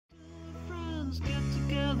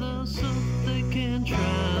together so they can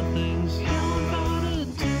try things. Yell about it,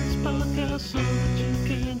 it's podcast so that you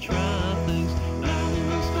can try things. Now we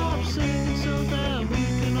will stop singing so that we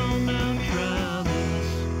can all now try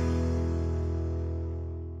this.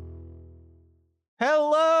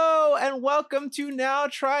 Hello and welcome to Now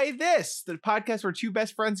Try This, the podcast where two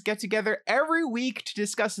best friends get together every week to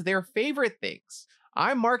discuss their favorite things.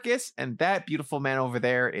 I'm Marcus, and that beautiful man over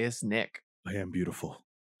there is Nick. I am beautiful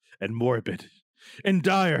and morbid and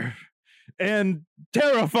dire and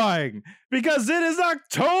terrifying because it is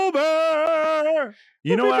October.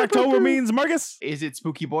 You know what October means, Marcus? Is it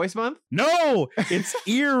Spooky Boys Month? No, it's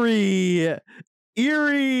eerie.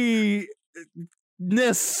 Eeriness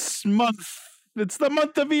month. It's the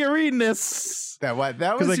month of eeriness. That was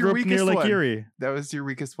Because I your grew up near weakest Lake one. Erie. That was your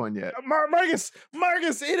weakest one yet. Marcus,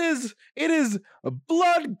 it is a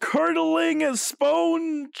blood-curdling,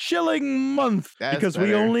 spine-chilling month That's because we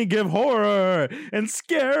better. only give horror and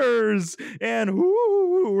scares and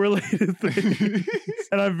related things.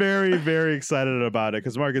 And I'm very, very excited about it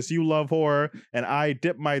because Marcus, you love horror, and I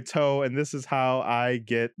dip my toe, and this is how I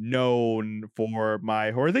get known for my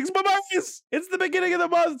horror things. But Marcus, it's the beginning of the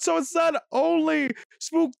month, so it's not only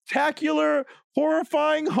spooktacular,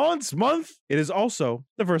 horrifying haunts month. It is also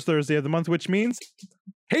the first Thursday of the month, which means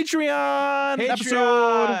Patreon episode.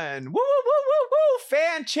 Patreon! Woo, woo, woo, woo, woo!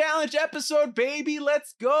 Fan challenge episode, baby!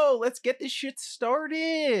 Let's go! Let's get this shit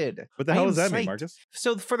started! What the I hell am does that mean, psyched. Marcus?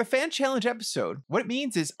 So for the fan challenge episode, what it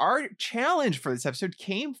means is our challenge for this episode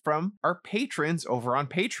came from our patrons over on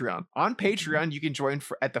Patreon. On Patreon, you can join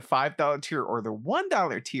at the $5 tier or the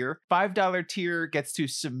 $1 tier. $5 tier gets to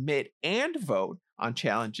submit and vote on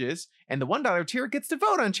challenges, and the $1 tier gets to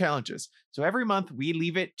vote on challenges. So every month we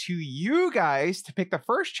leave it to you guys to pick the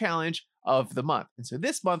first challenge of the month. And so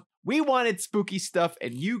this month we wanted spooky stuff,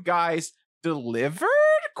 and you guys delivered?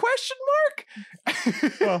 Question mark?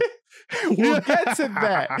 Well, We'll get to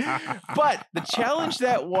that. But the challenge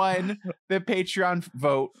that won the Patreon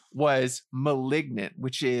vote was Malignant,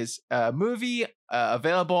 which is a movie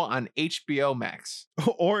available on HBO Max.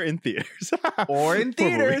 or in theaters. Or in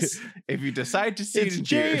Probably. theaters, if you decide to see It's it in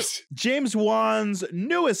theaters. James Wan's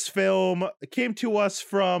newest film. Came to us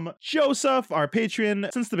from Joseph, our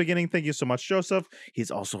Patreon. Since the beginning, thank you so much, Joseph. He's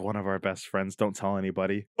also one of our best friends. Don't tell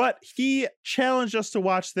anybody. But he challenged us to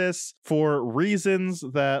watch this for reasons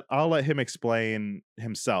that I'll let him explain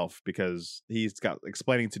himself because he's got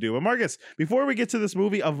explaining to do. But Marcus, before we get to this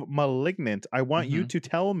movie of Malignant, I want you to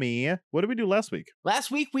tell me, what did we do last week? Last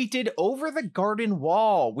week we did Over the Garden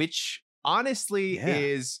Wall, which honestly Yeah.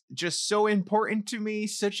 is just so important to me.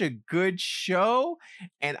 Such a good show.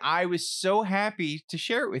 And I was so happy to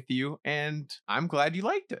share it with you. And I'm glad you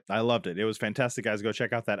liked it. I loved it. It was fantastic, guys. Go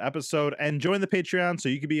check out that episode and join the Patreon so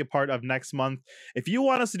you can be a part of next month. If you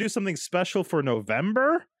want us to do something special for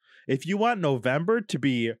November, if you want November to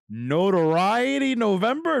be notoriety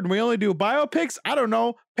November and we only do biopics, I don't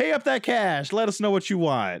know, pay up that cash. Let us know what you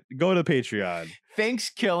want. Go to Patreon. Thanks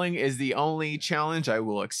Killing is the only challenge I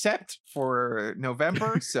will accept for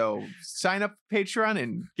November. So sign up for Patreon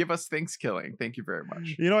and give us Thanks Killing. Thank you very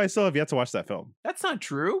much. You know, I still have yet to watch that film. That's not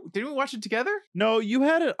true. Didn't we watch it together? No, you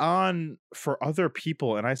had it on for other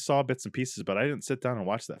people and I saw bits and pieces, but I didn't sit down and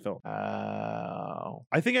watch that film. Oh,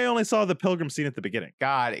 I think I only saw the pilgrim scene at the beginning.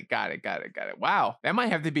 got it. Wow. That might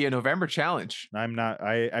have to be a November challenge. I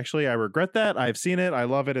regret that. I've seen it. I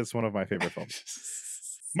love it. It's one of my favorite films.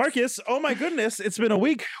 Marcus, oh my goodness, it's been a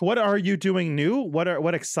week. What are you doing new?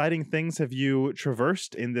 What exciting things have you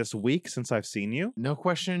traversed in this week since I've seen you? No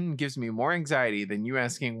question gives me more anxiety than you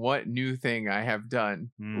asking what new thing I have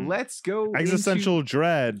done. Let's go Existential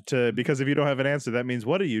dread because if you don't have an answer, that means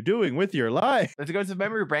what are you doing with your life? Let's go to the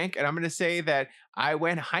memory bank, and I'm going to say that I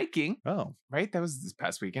went hiking. Oh, Right? That was this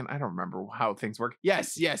past weekend. I don't remember how things work.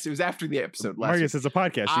 Yes, it was after the episode last Marcus, week. it's a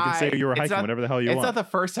podcast. You can say you were it's hiking not- whenever the hell you It's want. not the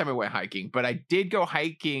first time I went hiking, but I did go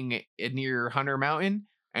hiking near Hunter Mountain,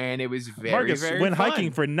 and it was very, Marcus very went fun.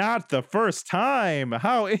 hiking for not the first time.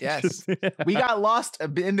 How Yes. interesting. We got lost a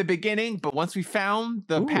bit in the beginning, but once we found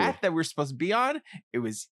the Ooh. path that we're supposed to be on, it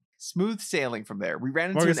was smooth sailing from there. We ran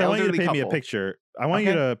into Marcus, an I want you to elderly paint me a couple. picture. I want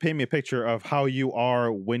you Okay. to paint me a picture of how you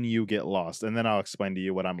are when you get lost, and then I'll explain to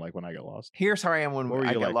you what I'm like when I get lost. Here's how I am when What were I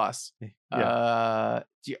you get like? lost. Yeah.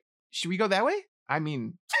 Should we go that way? I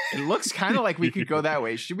mean, it looks kind of like we could go that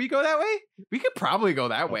way. Should we go that way? We could probably go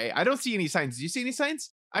that way. I don't see any signs. Do you see any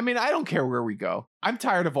signs? I mean, I don't care where we go. I'm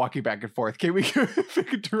tired of walking back and forth. Can we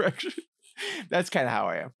pick a direction? That's kind of how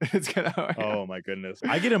I am. That's kind of how I am. Oh my goodness.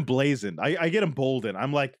 I get emblazoned. I get emboldened.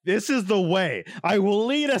 I'm like, this is the way. I will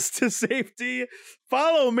lead us to safety.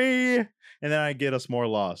 Follow me. and then I get us more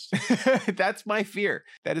lost. That's my fear.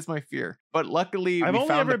 That is my fear. But luckily, I've we only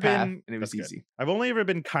found ever the path, been- and it was that's good. easy. I've only ever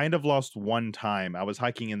been kind of lost one time. I was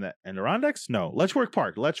hiking in the Adirondacks. No,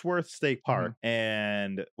 Letchworth State Park,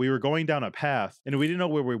 and we were going down a path, and we didn't know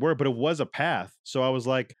where we were, but it was a path. So I was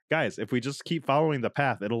like, guys, if we just keep following the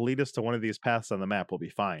path, it'll lead us to one of these paths on the map. We'll be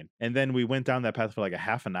fine. And then we went down that path for like a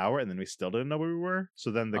half an hour, and then we still didn't know where we were.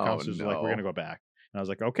 So then the Oh, counselors were like, we're no. gonna go back. And I was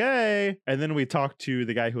like, okay. And then we talked to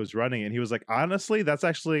the guy who was running, and he was like, honestly, that's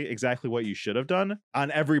actually exactly what you should have done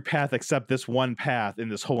on every path except this one path in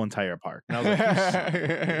this whole entire park. And I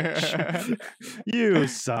was like, you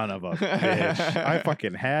son of a bitch. I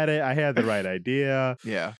fucking had it. I had the right idea.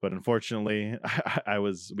 Yeah, But unfortunately,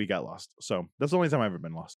 we got lost. So that's the only time I've ever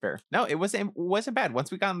been lost. fair. No, it wasn't bad.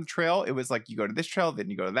 Once we got on the trail, it was like you go to this trail, then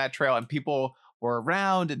you go to that trail, and people were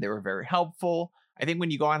around and they were very helpful. I think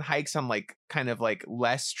when you go on hikes on like kind of like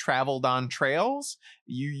less traveled on trails,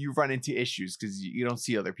 you run into issues because you don't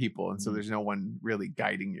see other people, and so Mhm. there's no one really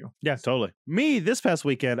guiding you. Yeah, totally. Me, this past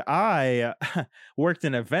weekend, I worked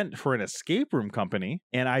an event for an escape room company,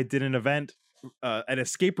 and I did an event, an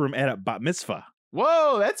escape room at a bat mitzvah.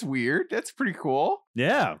 Whoa, that's weird. That's pretty cool.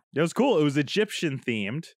 Yeah, it was cool. It was Egyptian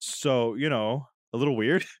themed, so a little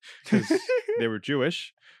weird because they were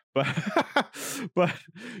Jewish, but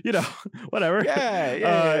whatever.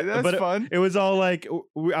 Yeah, that's but fun. It was all like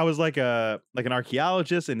I was like an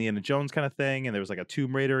archaeologist, Indiana Jones kind of thing, and there was like a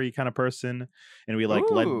Tomb Raider-y kind of person, and we like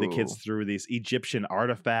led the kids Ooh. through these Egyptian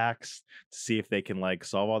artifacts to see if they can like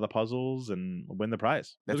solve all the puzzles and win the prize.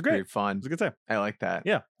 It That's was great. pretty fun. It was a good time. I like that.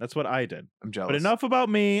 Yeah, that's what I did. I'm jealous. But enough about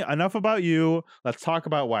me, enough about you. Let's talk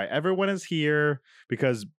about why everyone is here,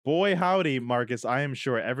 because boy howdy, Marcus, I am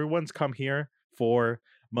sure everyone's come here for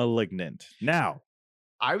Malignant. Now,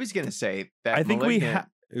 I was gonna say that I think Malignant,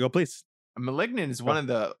 go please. Malignant is one of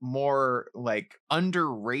the more like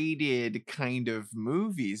underrated kind of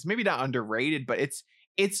movies. Maybe not underrated, but it's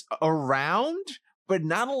around, but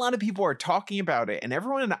not a lot of people are talking about it. And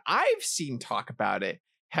everyone I've seen talk about it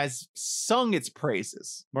has sung its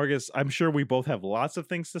praises. Marcus, I'm sure we both have lots of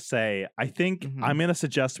things to say. I think Mhm. I'm going to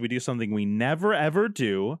suggest we do something we never ever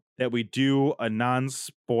do, that we do a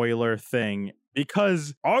non-spoiler thing,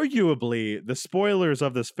 because arguably the spoilers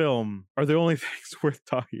of this film are the only things worth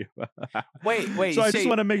talking about. Wait, So you I just say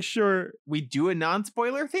want to make sure we do a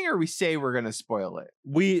non-spoiler thing, or we say we're gonna spoil it?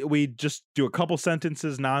 we just do a couple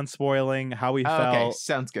sentences non-spoiling how we Oh, okay, felt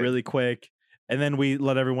sounds good. really quick, and then we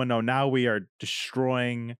let everyone know now we are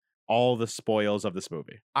destroying all the spoils of this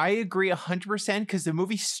movie. I agree 100% because the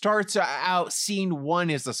movie starts out. Scene 1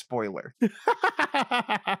 is a spoiler.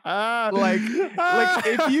 Like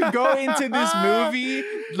if you go into this movie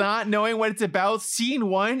not knowing what it's about, scene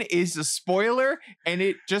 1 is a spoiler, and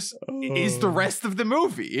it just is the rest of the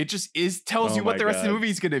movie. It just tells Oh you what my the rest of the God. movie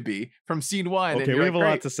is going to be from scene 1. and Okay, you're we have like, a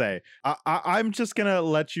lot "Great." to say. I'm just gonna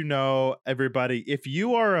let you know, everybody, if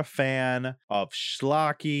you are a fan of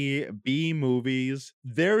schlocky B movies,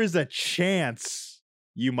 there is a chance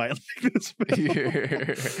you might like this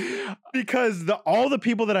film. Because all the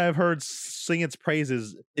people that I've heard sing its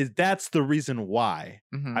praises that's the reason why.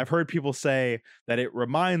 Mhm. I've heard people say that it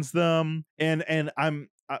reminds them, and I'm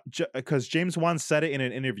because James Wan said it in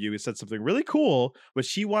an interview. He said something really cool, but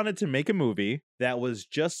she wanted to make a movie that was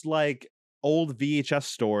just like old VHS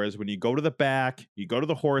stores. When you go to the back, you go to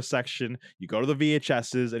the horror section, you go to the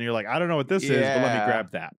VHSs, and you're like, I don't know what this is, but let me Yeah.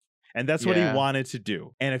 grab that. And that's what he Yeah. wanted to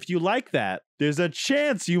do. And if you like that, there's a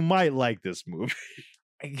chance you might like this movie.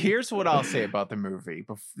 Here's what I'll say about the movie.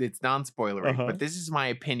 It's non-spoilery, Uh-huh. but this is my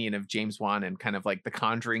opinion of James Wan and kind of like the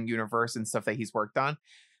Conjuring universe and stuff that he's worked on.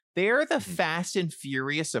 They're the Mhm. Fast and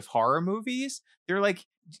Furious of horror movies. They're like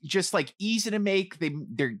just like easy to make.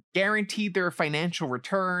 They're guaranteed their financial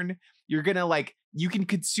return. You're gonna like you can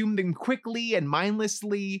consume them quickly and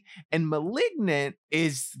mindlessly. And Malignant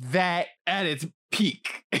is that at its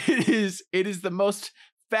peak. It is the most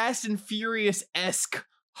Fast and Furious-esque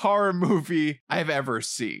horror movie I've ever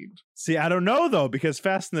seen. See, I don't know though, because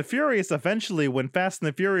Fast and the Furious, eventually, when Fast and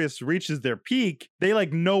the Furious reaches their peak, they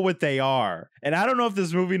like know what they are. And I don't know if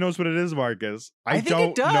this movie knows what it is, Marcus. I think don't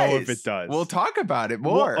it does. know if it does. We'll talk about it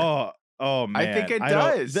Well, more. oh man. I think it don't-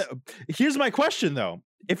 does. Here's my question though.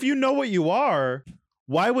 If you know what you are,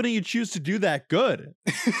 why wouldn't you choose to do that good?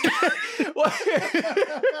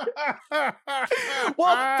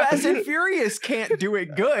 Well, Fast and Furious can't do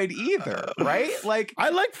it good either, right? Like, I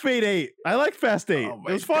like Fate 8. I like Fast 8. oh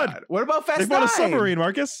It was fun. God. What about Fast They 9? bought a submarine,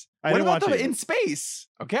 Marcus. I What didn't about watch the it. in space?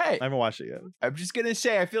 Okay. I haven't watched it yet. I'm just gonna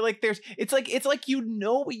say, I feel like it's like you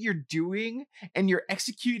know what you're doing and you're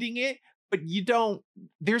executing it, but you don't.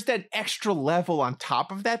 There's that extra level on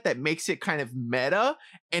top of that makes it kind of meta,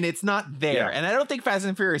 and it's not there. Yeah. And I don't think Fast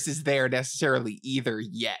and Furious is there necessarily either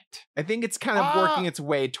yet. I think it's kind of working its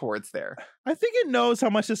way towards there. I think it knows how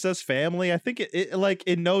much it says family. I think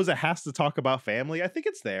it knows it has to talk about family. I think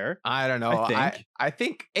it's there. I don't know. I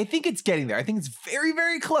think. I think it's getting there. I think it's very,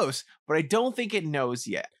 very close, but I don't think it knows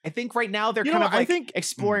yet. I think right now they're You kind know of what? I like think-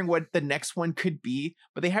 exploring what the next one could be,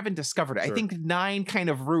 but they haven't discovered it. Sure. I think 9 kind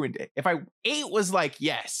of ruined it. If 8 was like,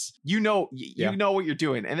 yes, you know what you're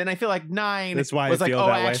doing, and then I feel like 9 That's why I was like, feel oh,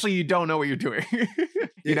 that way. actually, you don't know what you're doing.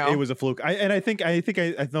 It was a fluke. I think I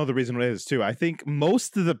know the reason what it is too. I think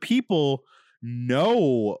most of the people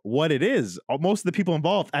know what it is. Most of the people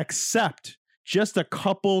involved, except just a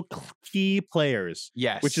couple key players,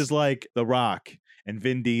 yes, which is like The Rock and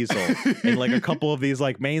Vin Diesel and like a couple of these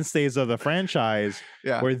like mainstays of the franchise,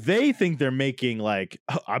 yeah. where they think they're making like,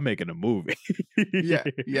 oh, I'm making a movie. yeah.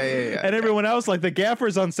 And everyone else, like the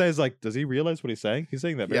gaffers on set, is like, does he realize what he's saying? He's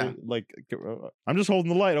saying that very, Yeah. like, I'm just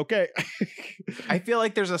holding the light, okay. I feel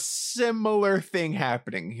like there's a similar thing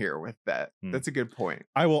happening here with that. Hmm. That's a good point.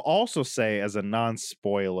 I will also say, as a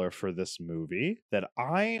non-spoiler for this movie, that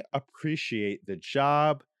I appreciate the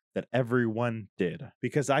job that everyone did,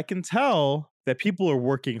 because I can tell that people are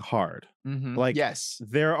working hard. Mhm. Like, yes,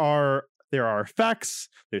 there are effects,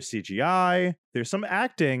 there's CGI, there's some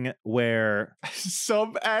acting where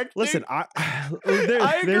some acting. listen, I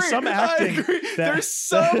agree. there's some acting I agree. that- There's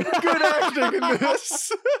some good acting in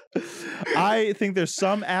this. I think there's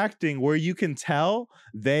some acting where you can tell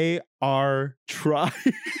they are trying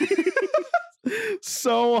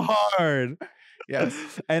so hard.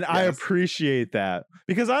 Yes. And I Yes. appreciate that,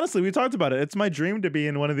 because honestly, we talked about it. It's my dream to be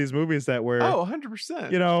in one of these movies that where, Oh,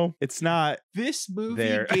 100%. you know, it's not. This movie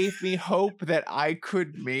there. gave me hope that I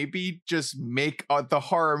could maybe just make the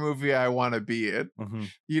horror movie I want to be in.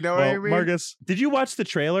 You know what I Well, mean? Marcus, did you watch the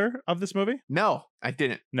trailer of this movie? No, I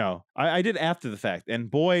didn't. No, I did after the fact,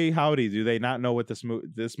 and boy, howdy, do they not know what this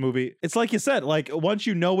movie. It's like you said, like once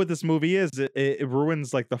you know what this movie is, it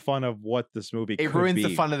ruins like the fun of what this movie. It could ruins be.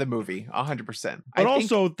 the fun of the movie, 100%. But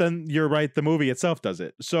also, then you're right, the movie itself does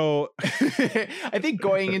it. So I think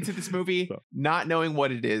going into this movie, So- not knowing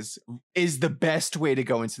what it is the best way to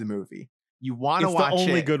go into the movie. You want to it's the watch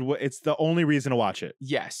only it. good. It's the only reason to watch it.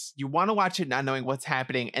 Yes, you want to watch it not knowing what's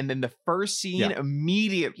happening, and then the first scene Yeah.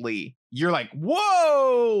 immediately you're like,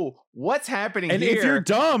 "Whoa, what's happening And here?" if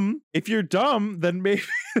you're dumb, then maybe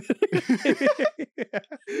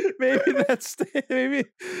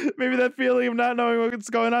maybe that feeling of not knowing what's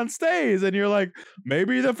going on stays, and you're like,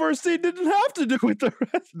 maybe the first scene didn't have to do with the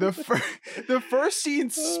rest. the first scene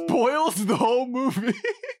spoils the whole movie.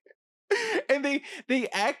 And they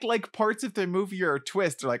act like parts of the movie are a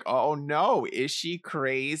twist. They're like, "Oh no, is she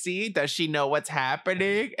crazy? Does she know what's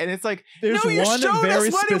happening?" And it's like, There's no, you one showed very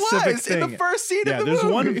us what it specific was in thing. the first scene Yeah, of the there's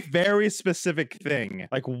movie. one very specific thing,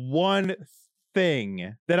 like one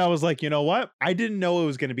thing that I was like, you know what? I didn't know it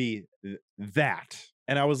was going to be that.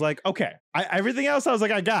 And I was like, okay. Everything else, I was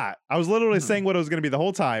like, I was literally Mhm. saying what it was going to be the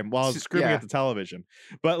whole time while I was screaming Yeah. at the television.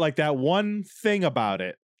 But like that one thing about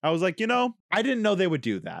it, I was like, you know, I didn't know they would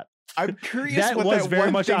do that. I'm curious. That what was that very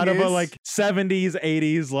one much thing out of a is. like 70s,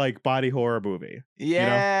 80s like body horror movie.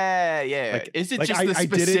 Yeah. Like- Is it Like just the I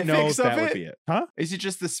didn't know specifics that of would it? be it. Huh? Is it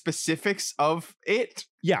just the specifics of it?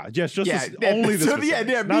 Yeah, just yeah, only the so specifics,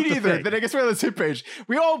 yeah, not me the neither. thing. Then I guess we're on the same page.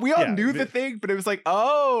 We all Yeah, knew the thing, but it was like,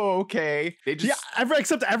 oh, okay. They just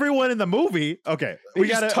Except everyone in the movie. Okay, they we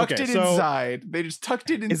just got tucked okay, it so inside. They just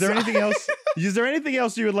tucked it inside. is there anything else? Is there anything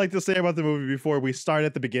else you would like to say about the movie before we start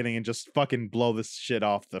at the beginning and just fucking blow this shit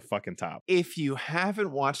off the fucking top? If you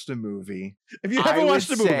haven't watched a movie, If you I haven't would watched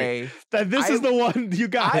the movie, say, then this is the one you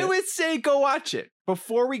got. I would say go watch it.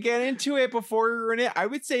 Before we get into it, before we ruin it, I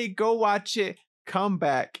would say go watch it, come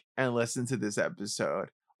back and listen to this episode.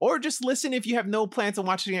 Or just listen if you have no plans on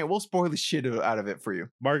watching it. We'll spoil the shit out of it for you.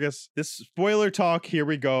 Marcus, this spoiler talk, here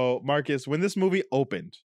we go. Marcus, when this movie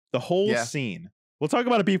opened, the whole Yeah. scene, we'll talk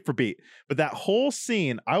about it beat for beat, but that whole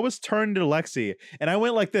scene, I was turned to Lexi and I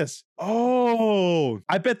went like this. Oh,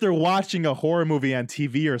 I bet they're watching a horror movie on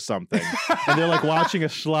TV or something. And they're like watching a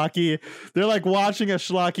schlocky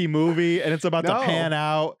movie, and it's about No. to pan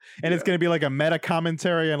out, and it's Yeah. gonna be like a meta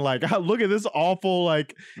commentary and like, look at this awful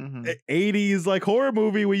like Mhm. 80s like horror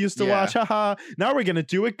movie we used to Yeah. watch. Haha. Now we're gonna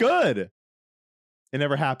do it good. It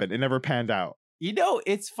never happened. It never panned out. You know,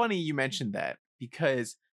 it's funny you mentioned that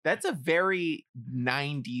because That's a very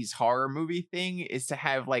 90s horror movie thing, is to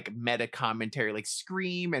have like meta commentary, like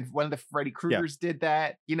Scream, and one of the Freddy Kruegers did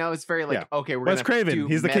that. You know, it's very like, okay, we're Wes gonna Craven, do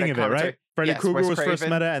he's the meta king of it, commentary. right? Freddy Yes, Krueger Wes was first Craven.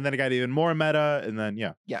 meta, and then it got even more meta, and then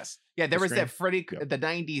Yes. Yeah, there was Scream. that Freddy, Yep. the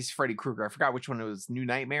 90s Freddy Krueger. I forgot which one it was, New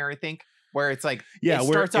Nightmare, I think, where it's like, Yeah, it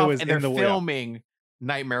where starts it off was and they're in the- filming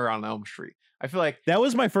Nightmare on Elm Street. I feel like, that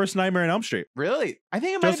was my first Nightmare on Elm Street. really? I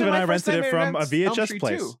think it might have Joseph been and my I first rented it Nightmare from a on Elm VHS Street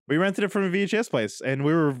place. too. We rented it from a VHS place, and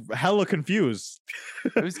we were hella confused.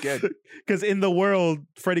 It was good. Because in the world,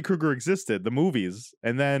 Freddy Krueger existed, the movies,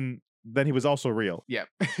 and then he was also real. Yeah.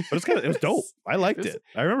 But it was dope. I liked It was- it.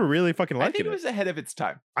 I remember really fucking I liking think it it. was ahead of its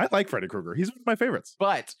time. I like Freddy Krueger. He's one of my favorites.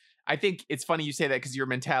 But I think it's funny you say that, because your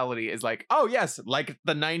mentality is like, oh yes, like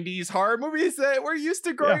the 90s horror movies that we're used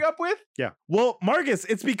to growing up with. Yeah. Well, Marcus,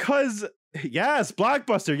 it's because yes,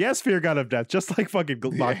 Blockbuster. Yes, Fear God of Death. Just like fucking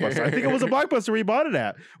Blockbuster. I think it was a Blockbuster we bought it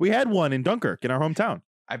at. We had one in Dunkirk in our hometown.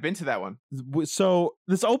 I've been to that one. So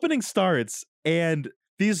this opening starts, and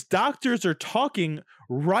these doctors are talking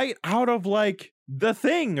right out of like The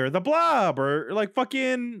Thing or The Blob or like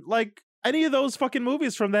fucking like any of those fucking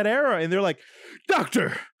movies from that era. And they're like,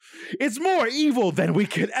 Doctor, it's more evil than we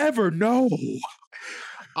could ever know.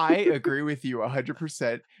 I agree with you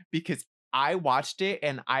 100%, because I watched it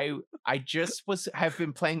and I just have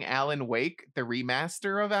been playing Alan Wake, the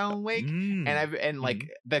remaster of Alan Wake, and like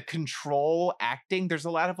the control acting, there's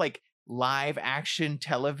a lot of like live action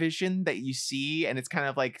television that you see, and it's kind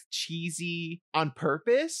of like cheesy on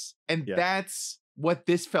purpose, and Yeah. that's what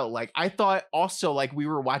this felt like. I thought also like we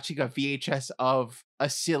were watching a VHS of a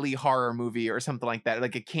silly horror movie or something like that,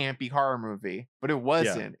 like a campy horror movie, but it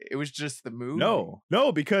wasn't. It was just the movie.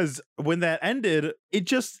 No, because when that ended, it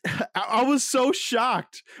just, I was so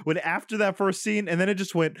shocked when after that first scene, and then it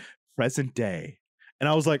just went present day. And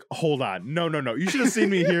I was like, hold on. No. You should have seen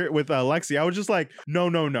me here with Lexi. I was just like, no.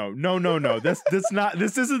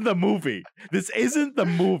 This isn't the movie. This isn't the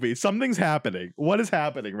movie. Something's happening. What is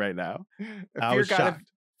happening right now? I was shocked.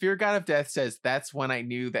 Fear God of Death says that's when I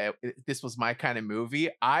knew that this was my kind of movie.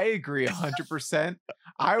 I agree 100%.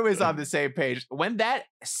 I was on the same page. When that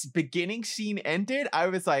beginning scene ended, I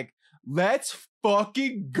was like, let's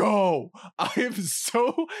fucking go. I am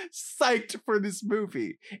so psyched for this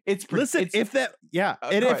movie. Listen, if ahead.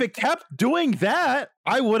 it kept doing that,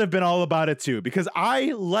 I would have been all about it too, because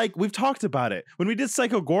we've talked about it. When we did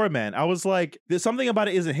Psycho Goreman, I was like, there's something about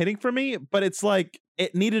it isn't hitting for me, but it's like,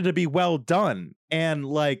 it needed to be well done. And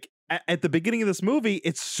like at the beginning of this movie,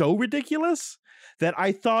 it's so ridiculous that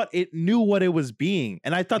I thought it knew what it was being.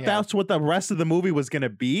 And I thought that's what the rest of the movie was going to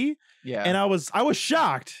be. Yeah. And I was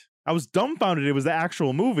shocked. I was dumbfounded it was the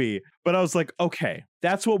actual movie, but I was like, okay,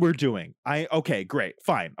 that's what we're doing. Okay, great,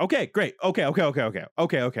 fine. Okay, great. Okay.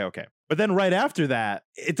 But then right after that,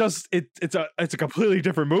 it's a completely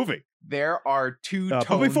different movie. There are two tones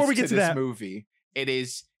but before we get to this that movie.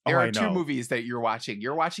 There I are two know. movies that you're watching.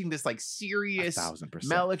 You're watching this like serious 1000%.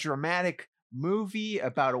 melodramatic movie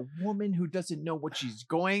about a woman who doesn't know what she's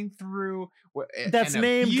going through. That's and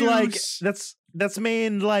named abuse. like that's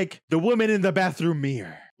named like The Woman in the Bathroom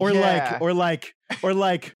Mirror, or Yeah.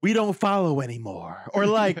 like We Don't Follow Anymore, or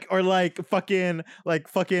like fucking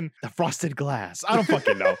The Frosted Glass. I don't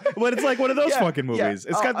fucking know, but it's like one of those fucking movies.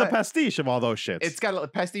 It's got the pastiche of all those shits. It's got a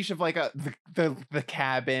pastiche of like the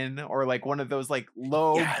Cabin, or like one of those like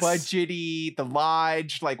low budgety, The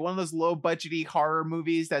Lodge, like one of those low budgety horror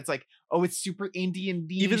movies that's like, oh, it's super Indian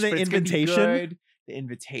niche, Even The but it's gonna be Invitation? good. The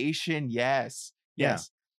Invitation, yes. Yeah.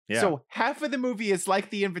 So half of the movie is like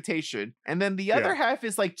The Invitation, and then the other half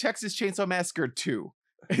is like Texas Chainsaw Massacre 2.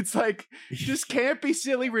 It's like just campy,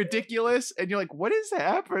 silly, ridiculous, and you're like, what is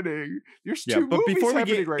happening? There's two but movies before we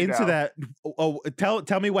happening get right into now. that,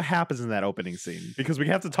 tell me what happens in that opening scene, because we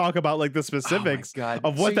have to talk about like the specifics God.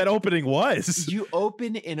 of what So that opening was. You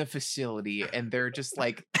open in a facility, and they're just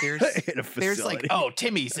like, there's In a there's like, facility. oh,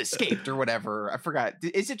 Timmy's escaped or whatever. I forgot.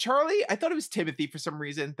 Is it Charlie? I thought it was Timothy for some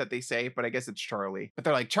reason that they say, but I guess it's Charlie. But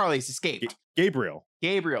they're like, Charlie's escaped. Gabriel.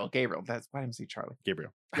 That's why I'm saying Charlie.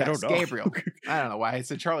 Gabriel. Yes, I don't know. Gabriel. I don't know why I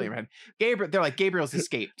said Charlie, man. Gabriel. They're like, Gabriel's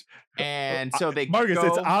escaped, and so they Marcus, go.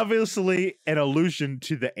 it's obviously an allusion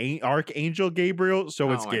to the Archangel Gabriel,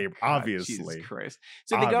 so it's Oh my Gabriel. God, Obviously, Jesus Christ.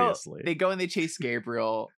 So Obviously. they go and they chase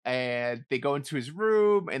Gabriel, and they go into his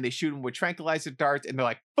room and they shoot him with tranquilizer darts, and they're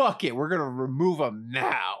like, fuck it, we're gonna remove him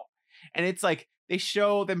now. And it's like they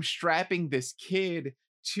show them strapping this kid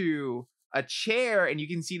to a chair, and you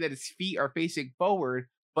can see that his feet are facing forward,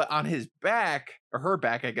 but on his back, or her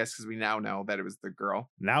back, I guess, because we now know that it was the girl.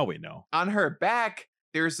 now we know. On her back,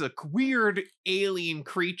 there's a weird alien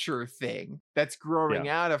creature thing that's growing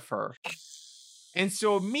out of her. And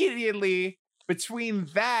so immediately, between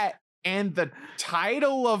that and the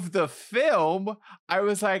title of the film, I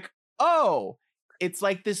was like, oh, it's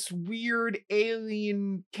like this weird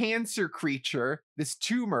alien cancer creature, this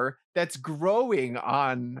tumor that's growing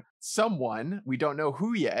on someone. We don't know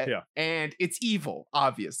who yet. Yeah. And it's evil,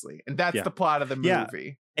 obviously. And that's Yeah. the plot of the Yeah.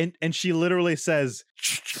 movie. And she literally says,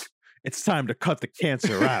 it's time to cut the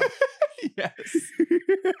cancer out. Yes.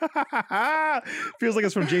 Feels like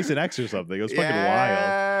it's from Jason X or something. It was fucking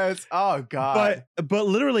wild. Yes. Oh God. But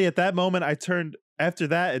literally at that moment, I turned after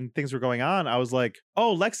that and things were going on. I was like,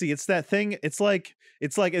 oh, Lexi, it's that thing. It's like,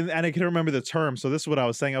 and I can remember the term. So this is what I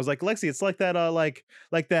was saying. I was like, Lexi, it's like that, like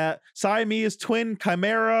that Siamese twin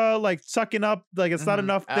chimera, like sucking up, like it's not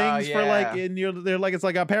enough things for like, and they're like, it's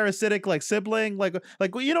like a parasitic like sibling, like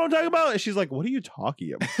well, you know what I'm talking about? And she's like, what are you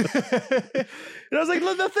talking about? And I was like,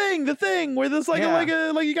 the thing where this like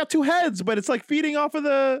like you got two heads, but it's like feeding off of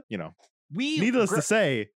the, you know. Needless to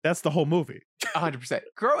say, that's the whole movie. 100%.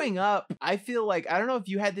 Growing up, I feel like, I don't know if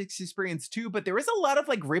you had this experience too, but there was a lot of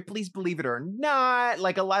like Ripley's Believe It or Not,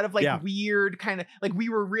 like a lot of like weird kind of, like we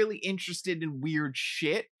were really interested in weird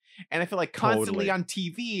shit. And I feel like constantly on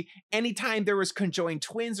TV, anytime there was conjoined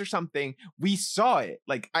twins or something, we saw it.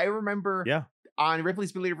 Like I remember on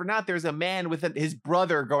Ripley's Believe It or Not, there's a man with his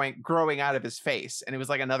brother growing out of his face, and it was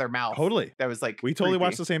like another mouth. Totally. That was like we totally creepy.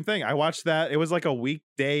 watched the same thing. I watched that. It was like a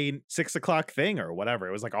weekday 6 o'clock thing or whatever.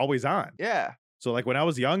 It was like always on. Yeah. So like when I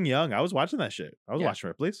was young, I was watching that shit. I was watching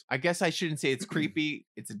Ripley's. I guess I shouldn't say it's creepy.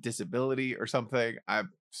 It's a disability or something. I'm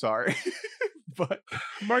sorry. But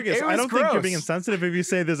Marcus, I don't think you're being insensitive if you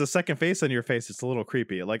say there's a second face on your face. It's a little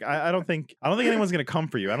creepy. Like I don't think anyone's gonna come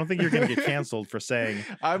for you. I don't think you're gonna get canceled for saying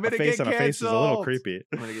a face on a face is a little creepy.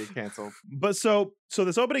 I'm gonna get canceled. But so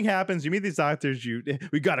this opening happens. You meet these doctors.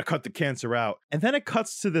 We gotta cut the cancer out, and then it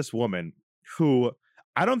cuts to this woman who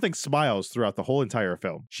I don't think smiles throughout the whole entire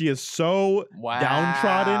film. She is so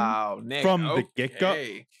downtrodden Nick, from the get-go.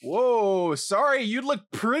 Whoa, sorry, you'd look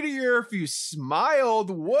prettier if you smiled.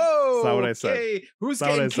 Whoa. That's not what I said. Who's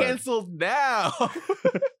getting canceled now?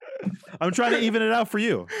 I'm trying to even it out for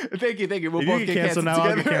you. Thank you. We'll if both you get canceled now,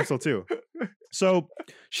 together. I'll get canceled too. So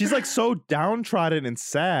she's like so downtrodden and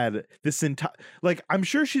sad. This entire like I'm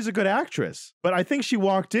sure she's a good actress, but I think she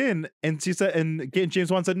walked in and she said, and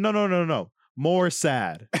James Wan said, no. More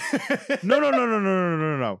sad.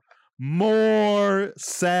 No. More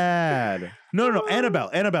sad. No.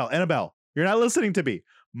 Annabelle. You're not listening to me.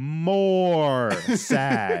 More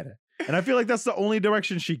sad. And I feel like that's the only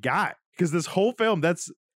direction she got, because this whole film,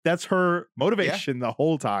 that's her motivation the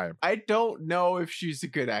whole time. I don't know if she's a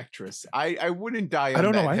good actress. I wouldn't die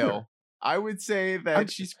on that hill. I would say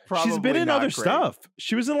that she's been in other great. stuff.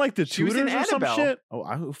 She was in like the Tudors or Annabelle. some shit. Oh,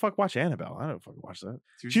 I fuck watch Annabelle. I don't fucking watch that.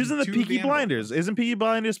 She was in the Peaky Blinders. Isn't Peaky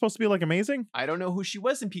Blinders supposed to be like amazing? I don't know who she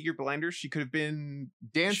was in Peaky Blinders. She could have been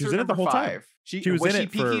dancer. She was in it the whole time. She was in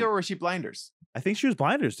Peaky or was she Blinders? I think she was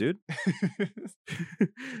Blinders, dude.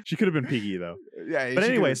 She could have been Peaky though. Yeah. But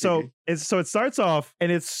anyway, so it starts off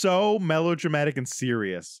and it's so melodramatic and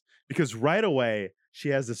serious because right away she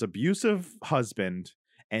has this abusive husband.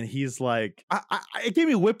 And he's like, it gave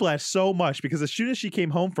me whiplash so much because as soon as she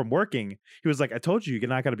came home from working, he was like, I told you, you're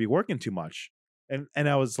not going to be working too much. And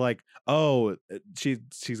I was like, oh,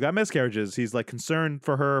 she's got miscarriages. He's like concerned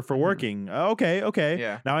for her for working. Okay.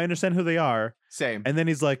 Yeah. Now I understand who they are. Same. And then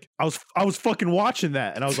he's like, I was fucking watching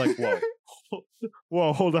that. And I was like,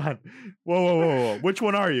 whoa, hold on. Whoa. Which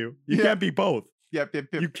one are you? You can't be both. Yep.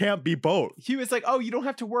 You can't be both. He was like, "Oh, you don't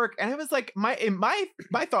have to work," and I was like, my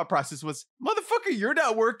thought process was, "Motherfucker, you're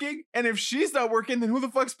not working, and if she's not working, then who the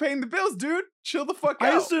fuck's paying the bills, dude? Chill the fuck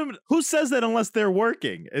out." I assumed who says that unless they're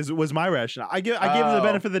working was my rationale. I gave him the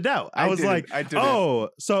benefit of the doubt. I was like, oh,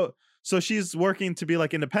 so she's working to be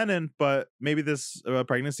like independent, but maybe this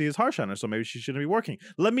pregnancy is harsh on her, so maybe she shouldn't be working.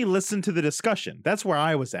 Let me listen to the discussion. That's where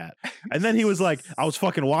I was at. And then he was like, I was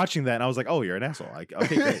fucking watching that, and I was like, oh, you're an asshole. Like,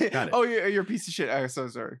 okay, great, got it. Oh, you're a piece of shit. I'm so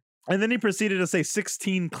sorry. And then he proceeded to say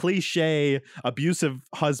 16 cliche abusive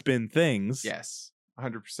husband things. Yes,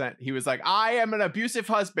 100%. He was like, I am an abusive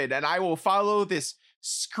husband, and I will follow this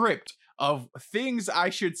script of things I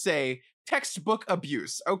should say. Textbook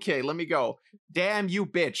abuse. Okay, let me go. Damn you,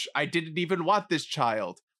 bitch. I didn't even want this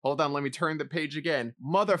child. Hold on, let me turn the page again.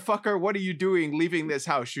 Motherfucker, what are you doing leaving this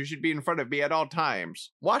house? You should be in front of me at all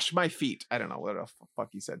times. Wash my feet. I don't know what the fuck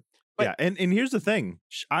he said. But yeah, and here's the thing.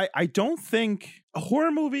 I don't think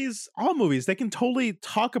horror movies, all movies, they can totally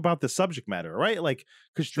talk about the subject matter, right? Like,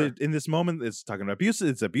 because in this moment, it's talking about abuse,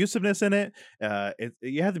 it's abusiveness in it.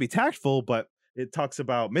 You have to be tactful, but it talks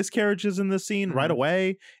about miscarriages in the scene right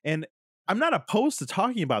away. And I'm not opposed to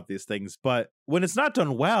talking about these things, but when it's not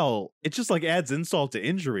done well, it just like adds insult to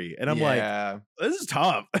injury. And I'm like, this is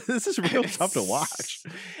tough. This is real tough to watch.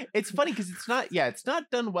 It's funny because it's not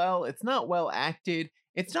done well. It's not well acted.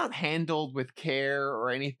 It's not handled with care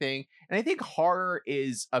or anything. And I think horror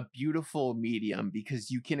is a beautiful medium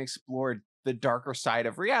because you can explore the darker side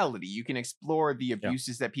of reality. You can explore the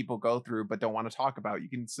abuses that people go through but don't want to talk about. You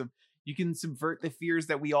can subvert the fears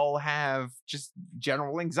that we all have, just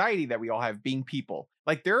general anxiety that we all have being people.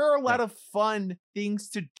 Like there are a lot of fun things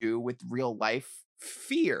to do with real life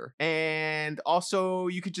fear. And also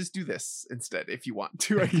you could just do this instead if you want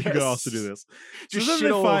to. I guess. You could also do this. Just so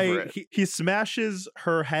shit all over fight, it. he smashes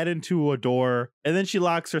her head into a door and then she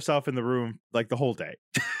locks herself in the room like the whole day.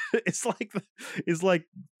 It's like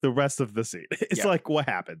the rest of the scene. It's like what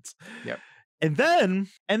happens. Yep. And then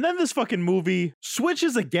this fucking movie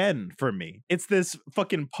switches again for me. It's this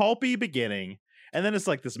fucking pulpy beginning. And then it's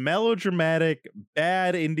like this melodramatic,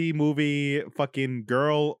 bad indie movie, fucking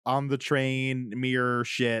girl on the train mirror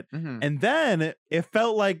shit. Mm-hmm. And then it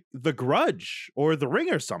felt like The Grudge or The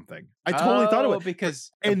Ring or something. I totally thought it was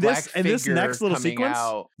because and this next little sequence,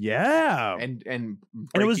 and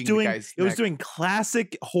it was doing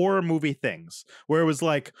classic horror movie things where it was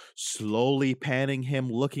like slowly panning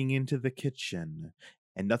him looking into the kitchen.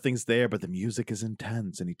 And nothing's there, but the music is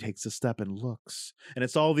intense, and he takes a step and looks. And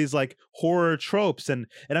it's all these like horror tropes. And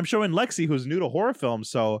I'm showing Lexi, who's new to horror films,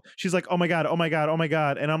 so she's like, oh my God.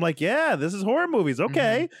 And I'm like, yeah, this is horror movies.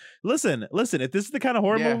 Okay. Listen, if this is the kind of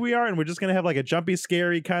horror movie we are, and we're just gonna have like a jumpy,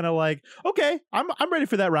 scary kind of like, okay, I'm ready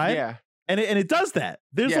for that ride. Yeah. And it does that.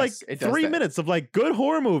 There's like 3 minutes of like good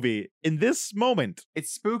horror movie in this moment.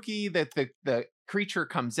 It's spooky that the creature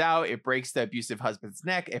comes out, it breaks the abusive husband's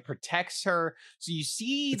neck, it protects her. So you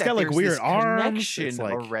see it's got like weird arms. Connection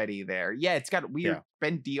already there. Yeah, it's got weird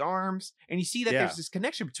bendy arms, and you see that there's this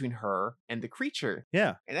connection between her and the creature.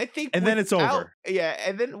 Yeah. And I think then it's over. Yeah,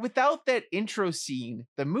 and then without that intro scene,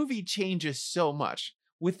 the movie changes so much.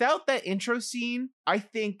 Without that intro scene, I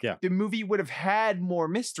think the movie would have had more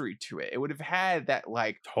mystery to it. It would have had that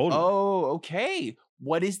like, oh, okay,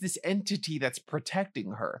 what is this entity that's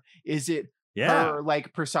protecting her? Is it her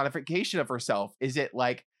like personification of herself? Is it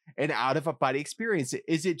like an out of a body experience?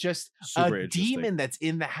 Is it just a demon that's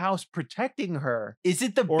in the house protecting her? Is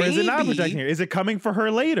it the baby? Is it not protecting her? Is it coming for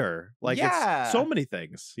her later? Like it's so many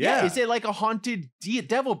things. Yeah. Is it like a haunted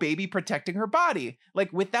devil baby protecting her body?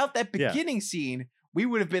 Like without that beginning scene, we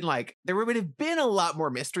would have been like, there would have been a lot more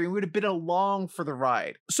mystery. We would have been along for the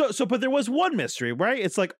ride. But there was one mystery, right?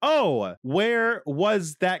 It's like, oh, where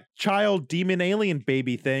was that child demon alien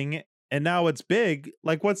baby thing? And now it's big.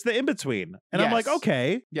 Like, what's the in between? And I'm like,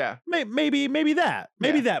 okay, maybe that,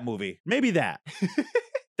 that movie, maybe that.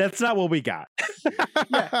 That's not what we got.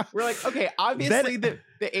 We're like, okay, obviously the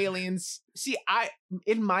aliens. See,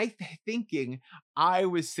 in my thinking, I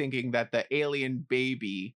was thinking that the alien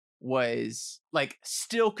baby was like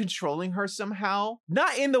still controlling her somehow,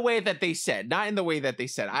 not in the way that they said.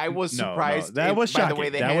 I was surprised that was shocking. By the way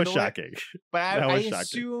they that was handled shocking. it. But I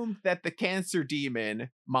assumed that the cancer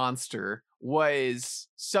demon monster was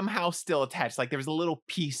somehow still attached. Like there was a little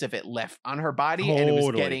piece of it left on her body and it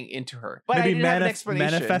was getting into her. But maybe I didn't have an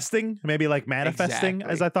explanation. manifesting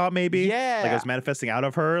as I thought maybe. Yeah. Like it was manifesting out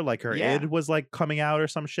of her, like her id was like coming out or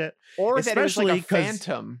some shit. Or that it was like a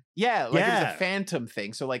phantom. Yeah, like it was a phantom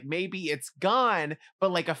thing. So like maybe it's gone,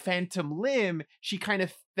 but like a phantom limb, she kind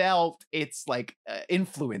of felt its like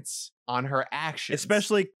influence on her actions.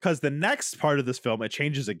 Especially because the next part of this film, it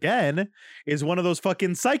changes again, is one of those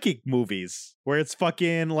fucking psychic movies where it's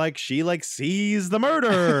fucking like she like sees the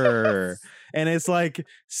murder and it's like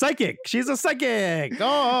psychic. She's a psychic.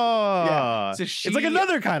 Oh, so it's like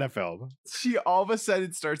another kind of film. She all of a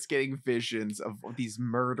sudden starts getting visions of these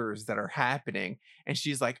murders that are happening, and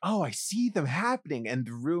she's like, "Oh, I see them happening," and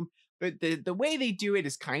the room. But the way they do it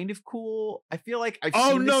is kind of cool. I feel like I've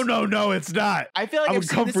seen no, it's not. I feel like I've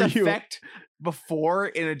seen this effect before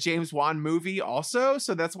in a James Wan movie also.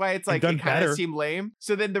 So that's why it's like it kind of seemed lame.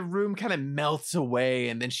 So then the room kind of melts away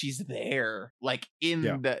and then she's there like in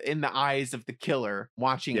the eyes of the killer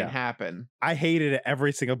watching it happen. I hated it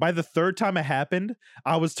every single. By the third time it happened,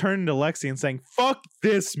 I was turning to Lexi and saying, fuck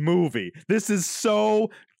this movie. This is so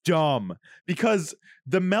dumb because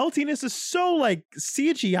the meltiness is so like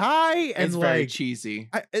CGI and it's like very cheesy.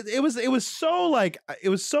 It was so like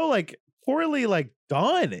poorly like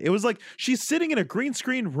done. It was like she's sitting in a green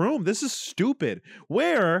screen room. This is stupid.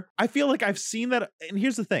 Where I feel like I've seen that, and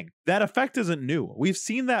here's the thing: that effect isn't new. We've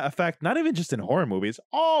seen that effect not even just in horror movies,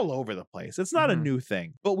 all over the place. It's not a new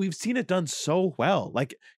thing, but we've seen it done so well.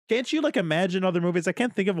 Like, can't you like imagine other movies? I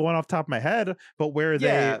can't think of one off the top of my head, but where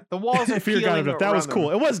the walls are fear got peeling that was around cool.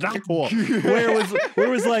 them. It was not cool. where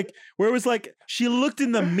it was like she looked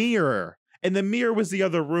in the mirror. And the mirror was the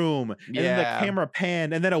other room, and then the camera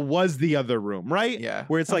panned, and then it was the other room, right? Yeah,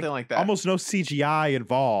 where it's like that. Almost no CGI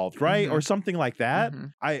involved, right? Or something like that.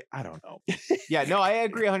 I don't know. Yeah, no, I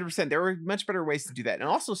agree 100%. There were much better ways to do that. And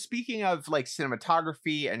also, speaking of like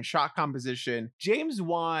cinematography and shot composition, James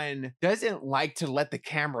Wan doesn't like to let the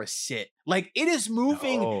camera sit. Like, it is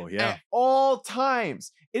moving at all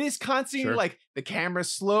times. It is constantly like the camera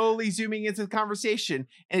slowly zooming into the conversation,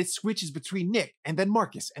 and it switches between Nick and then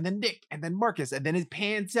Marcus and then Nick and then Marcus, and then it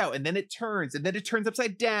pans out and then it turns and then it turns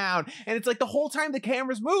upside down. And it's like the whole time the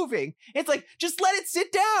camera's moving. It's like, just let it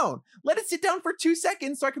sit down. Let it sit down for 2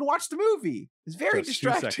 seconds so I can watch the movie. It's very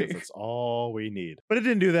distracting. 2 seconds, that's all we need. But it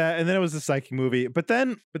didn't do that. And then it was the psychic movie. But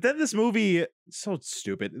then this movie, so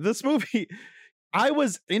stupid. This movie, I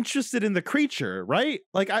was interested in the creature, right?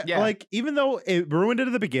 Like, like, even though it ruined it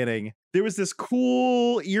at the beginning, there was this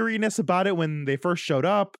cool eeriness about it when they first showed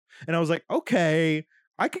up. And I was like, okay,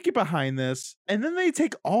 I could get behind this. And then they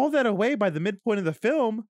take all that away by the midpoint of the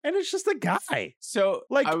film, and it's just a guy. So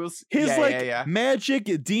like his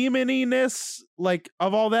magic demoniness, like,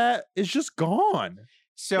 of all that is just gone.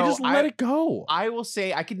 So just let it go. I will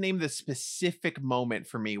say I could name the specific moment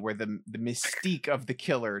for me where the mystique of the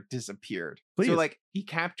killer disappeared. Please. So like, he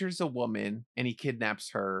captures a woman and he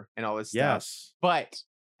kidnaps her and all this stuff. But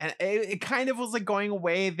and it kind of was like going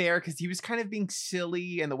away there because he was kind of being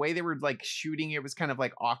silly, and the way they were like shooting it was kind of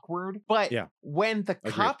like awkward. But when the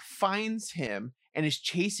cop finds him and is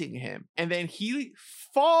chasing him, and then he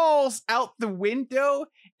falls out the window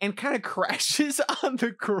and kind of crashes on the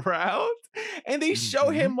ground, and they show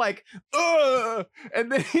him like, ugh,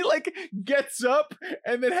 and then he like gets up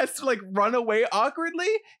and then has to like run away awkwardly.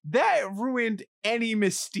 That ruined any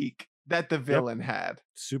mystique that the villain had.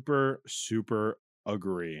 Super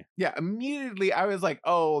agree. Yeah, immediately I was like,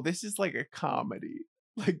 oh, this is like a comedy.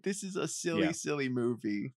 Like, this is a silly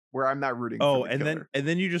movie where I'm not rooting for the killer.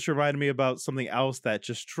 then you just reminded me about something else that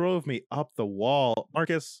just drove me up the wall.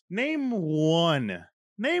 Marcus, name one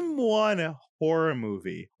horror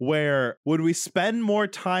movie where when we spend more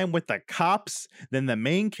time with the cops than the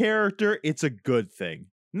main character, it's a good thing.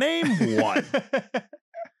 Name one.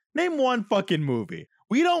 Name one fucking movie.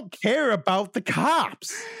 We don't care about the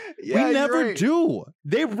cops. Yeah, we never do.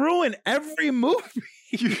 They ruin every movie.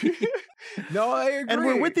 No, I agree. And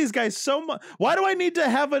we're with these guys so much. Why do I need to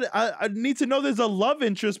have I need to know there's a love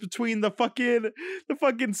interest between the fucking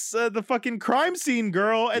crime scene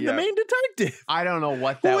girl and the main detective? I don't know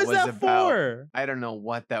what that was about. For? I don't know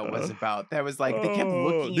what that was about. That was like, they kept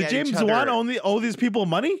looking at each other. Did James Wan only owe these people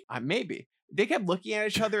money? Maybe. They kept looking at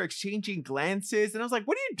each other, exchanging glances, and I was like,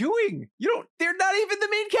 what are you doing? They're not even the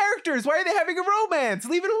main characters. Why are they having a romance?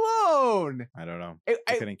 Leave it alone. I don't know.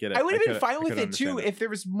 I couldn't get it. I would have been fine with it too if there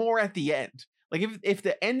was more at the end. Like, if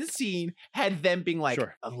the end scene had them being like,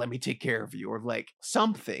 let me take care of you, or like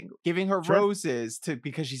something, giving her roses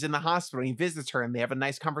because she's in the hospital, and he visits her and they have a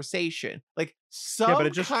nice conversation. Like,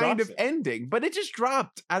 some kind of ending. But it just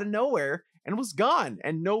dropped out of nowhere and was gone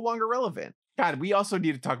and no longer relevant. God, we also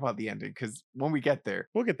need to talk about the ending, because when we get there,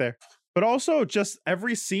 we'll get there. But also just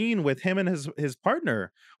every scene with him and his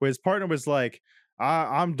partner, where his partner was like,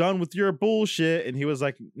 I'm done with your bullshit, and he was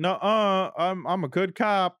like, no, I'm a good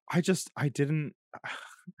cop. I didn't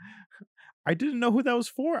know who that was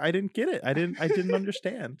for. I didn't get it. I didn't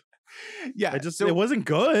understand. Yeah, it wasn't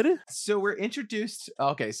good. So we're introduced.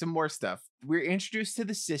 Okay, some more stuff. We're introduced to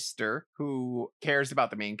the sister who cares about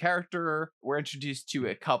the main character. We're introduced to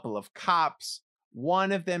a couple of cops.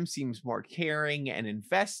 One of them seems more caring and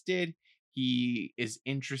invested. He is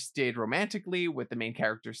interested romantically with the main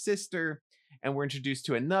character's sister. And we're introduced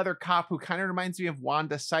to another cop who kind of reminds me of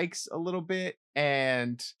Wanda Sykes a little bit.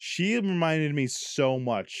 And she reminded me so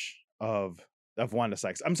much of Wanda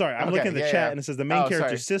Sykes. I'm sorry. I'm looking at the chat and it says the main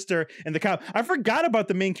character's sister and the cop. I forgot about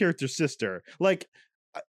the main character's sister. Like,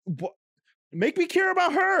 make me care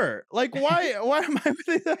about her. Like, why am I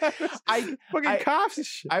with fucking cops and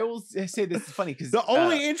shit? I will say this is funny because the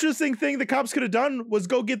only interesting thing the cops could have done was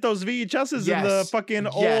go get those VHSs in the fucking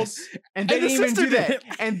old. And they didn't even do that.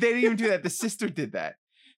 And they didn't even do that. The sister did that.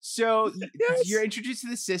 So Yes. you're introduced to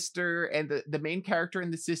the sister, and the main character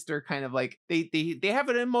and the sister kind of like they have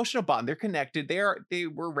an emotional bond. They're connected. They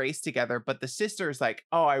were raised together, but the sister is like,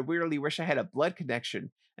 oh, I really wish I had a blood connection.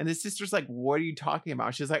 And the sister's like, what are you talking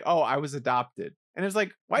about? She's like, oh, I was adopted. And it's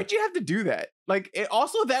like, why'd you have to do that? Like, it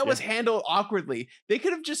also that was handled awkwardly. They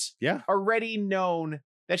could have just already known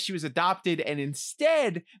that she was adopted, and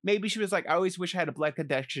instead maybe she was like, I always wish I had a blood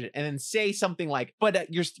connection, and then say something like, but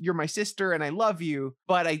you're my sister and I love you,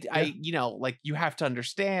 but I you know, like, you have to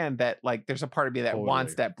understand that like there's a part of me that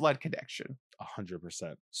wants that blood connection.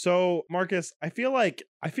 100%. So Marcus, I feel like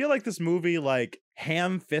this movie like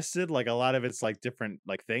ham-fisted like a lot of its like different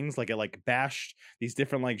like things, like it like bashed these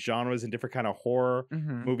different like genres and different kind of horror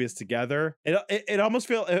movies together. It almost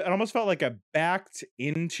felt like it backed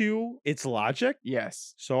into its logic.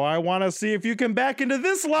 Yes. So I want to see if you can back into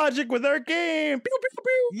this logic with our game. Pew, pew,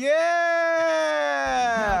 pew.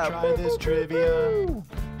 Yeah. Now try this trivia.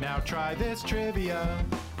 Now try this trivia.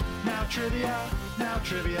 Now trivia. Now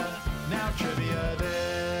trivia. Now trivia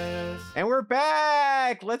this. And we're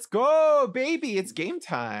back. Let's go, baby. It's game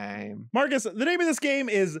time. Marcus, the name of this game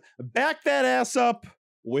is Back That Ass Up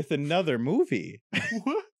with Another Movie.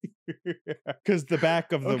 Because the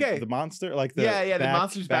back of the monster, like the the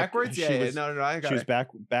monster's backwards. No, I got she was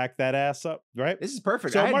it. back that ass up, right? This is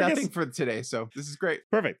perfect. So I had Marcus, nothing for today, so this is great.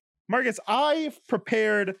 Perfect. Marcus, I've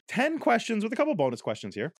prepared 10 questions with a couple bonus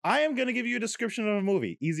questions here. I am going to give you a description of a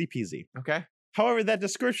movie. Easy peasy. Okay. However, that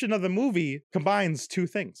description of the movie combines two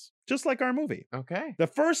things, just like our movie. Okay. The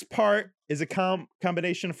first part is a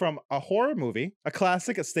combination from a horror movie, a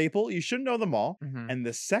classic, a staple. You should know them all. And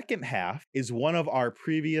the second half is one of our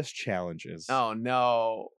previous challenges. Oh,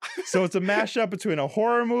 no. So it's a mashup between a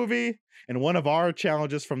horror movie and one of our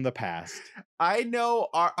challenges from the past. I know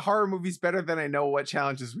our horror movies better than I know what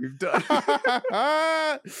challenges we've done.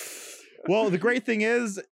 Well, the great thing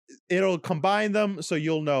is, it'll combine them so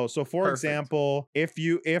you'll know. So for example, if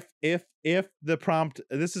the prompt,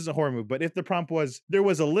 this isn't a horror movie, but if the prompt was, there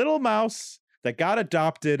was a little mouse that got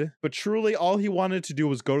adopted, but truly all he wanted to do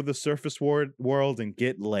was go to the surface world and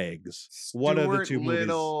get legs. What are the two movies?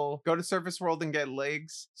 Go to Surface World and get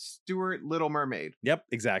legs. Stuart Little Mermaid. Yep,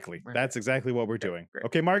 exactly. That's exactly what we're doing. Great.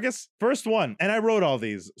 Okay, Marcus, first one. And I wrote all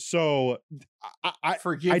these. So I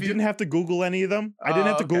didn't have to Google any of them. I didn't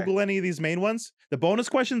have to Google any of these main ones. The bonus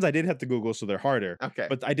questions I did have to Google, so they're harder. Okay.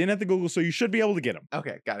 But I didn't have to Google, so you should be able to get them.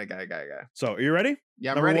 Okay, got it. So are you ready?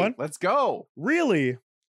 Yeah, I'm Number ready. one? Let's go. Really?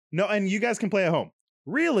 No, and you guys can play at home.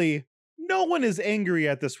 Really? No one is angry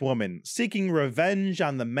at this woman, seeking revenge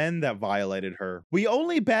on the men that violated her. We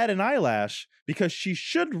only bat an eyelash because she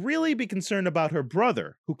should really be concerned about her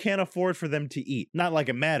brother, who can't afford for them to eat. Not like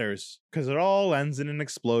it matters, because it all ends in an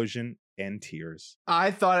explosion and tears.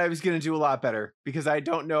 I thought I was going to do a lot better because I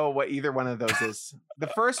don't know what either one of those is. The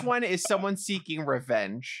first one is someone seeking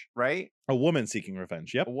revenge, right? A woman seeking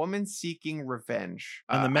revenge, yep. A woman seeking revenge.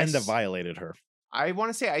 On the men that violated her. I want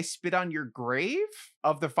to say I spit on your grave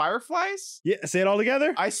of the Fireflies. Yeah, say it all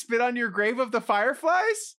together. I spit on your grave of the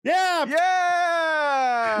Fireflies. Yeah.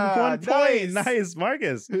 Yeah. 1 point. Nice,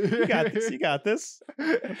 Marcus. You got this. You got this.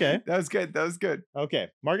 Okay. That was good. Okay,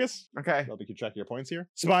 Marcus. Okay. I'll be keep track of your points here.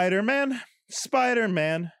 Spider-Man.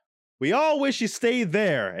 We all wish he stayed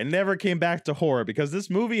there and never came back to horror because this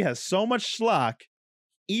movie has so much schlock.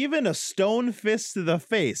 Even a stone fist to the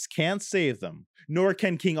face can't save them. Nor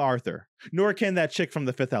can King Arthur. Nor can that chick from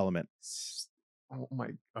The Fifth Element. Oh my.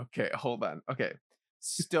 Okay, hold on. Okay.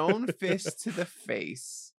 Stone fist to the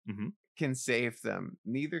face can save them.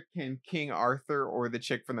 Neither can King Arthur or the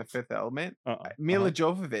chick from The Fifth Element. Mila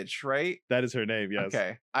Jovovich, right? That is her name, yes.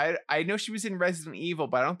 Okay. I know she was in Resident Evil,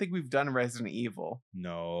 but I don't think we've done Resident Evil.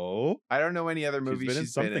 No. I don't know any other movies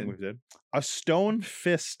she's been in. We did. A stone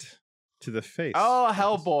fist to the face. Oh,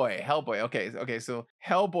 Hellboy. Okay, so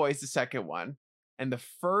Hellboy is the second one. And the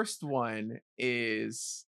first one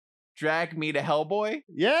is Drag Me to Hellboy.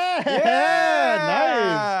 Yeah.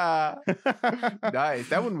 Nice. Nice.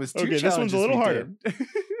 That one was two challenges. This one's a little harder. Did.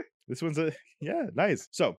 This one's nice.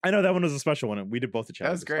 So I know that one was a special one, and we did both the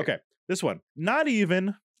challenges. That was great. Okay, this one. Not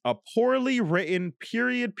even a poorly written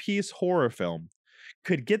period piece horror film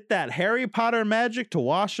could get that Harry Potter magic to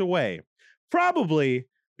wash away. Probably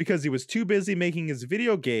because he was too busy making his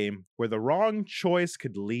video game where the wrong choice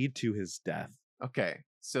could lead to his death. Okay,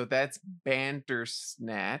 so that's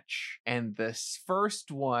Bandersnatch, and this first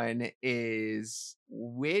one is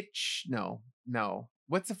which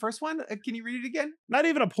What's the first one? Can you read it again? Not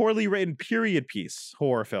even a poorly written period piece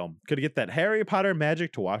horror film could get that Harry Potter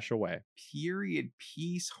magic to wash away. Period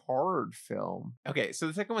piece horror film. Okay, so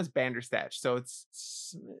the second one's Bandersnatch. So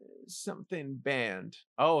it's something band.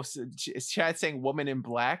 Oh, so is Chad saying Woman in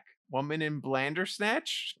Black? Woman in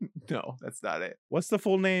Blandersnatch? No, that's not it. What's the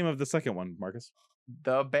full name of the second one, Marcus?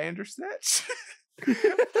 The Bandersnatch?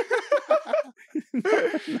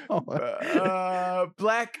 No.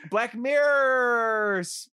 Black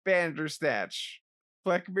Mirror's Bandersnatch.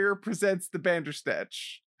 Black Mirror presents the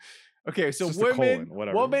Bandersnatch. Okay, so It's just a colon,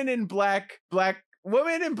 whatever. woman in black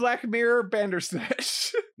Mirror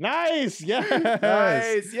Bandersnatch. Nice. Yes.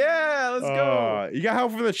 Nice. Yeah, let's go. You got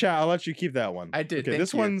help from the chat. I'll let you keep that one. I did. Okay, Thank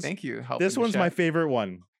this you. one's Thank you. this one's my favorite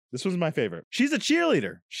one. This one's my favorite. She's a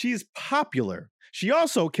cheerleader. She's popular. She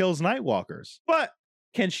also kills nightwalkers. But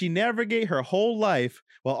can she navigate her whole life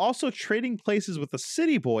while also trading places with a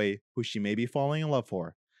city boy who she may be falling in love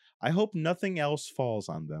for? I hope nothing else falls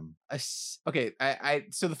on them. Okay,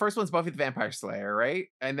 so the first one's Buffy the Vampire Slayer, right?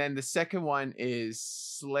 And then the second one is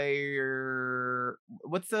Slayer.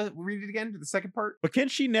 Read it again, the second part? But can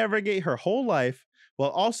she navigate her whole life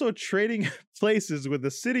while also trading places with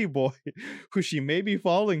a city boy who she may be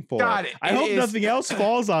falling for? Got it. I hope nothing else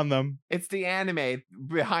falls on them. It's the anime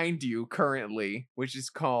behind you currently, which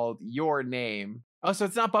is called Your Name. Oh, so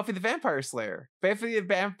it's not Buffy the Vampire Slayer. Buffy the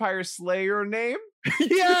Vampire Slayer name?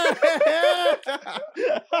 Yeah.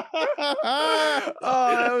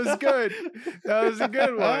 Oh, that was good. That was a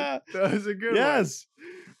good one. That was a good one. Yes.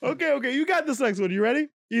 Okay. You got this next one. You ready?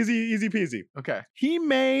 Easy peasy. Okay. He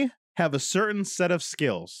may have a certain set of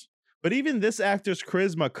skills, but even this actor's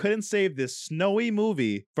charisma couldn't save this snowy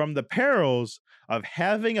movie from the perils of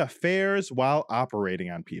having affairs while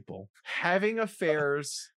operating on people. Having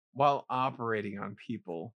affairs while operating on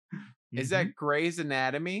people. Is that Grey's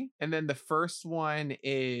Anatomy? And then the first one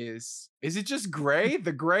is it just Grey?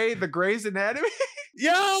 The Grey's Anatomy?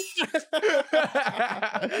 Yeah.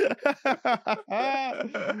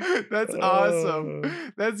 That's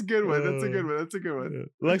awesome. That's a good one. That's a good one. That's a good one.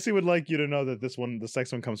 Lexi would like you to know that this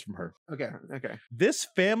next one comes from her. Okay. This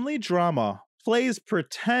family drama plays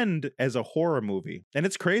pretend as a horror movie, and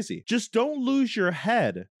it's crazy. Just don't lose your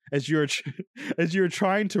head as you're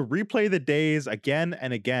trying to replay the days again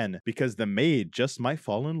and again, because the maid just might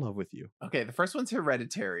fall in love with you. Okay, the first one's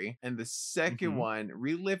Hereditary, and the second one,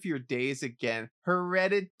 Relive Your Days Again.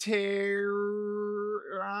 Hereditary.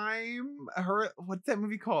 What's that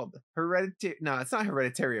movie called? Hereditary. No, it's not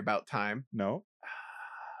Hereditary About Time. No.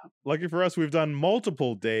 Lucky for us, we've done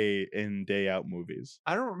multiple day in, day out movies.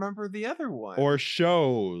 I don't remember the other one. Or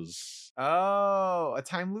shows. Oh, a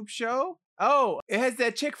time loop show? Oh, it has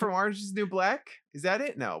that chick from Orange is the New Black. Is that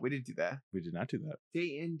it? No, we didn't do that. We did not do that.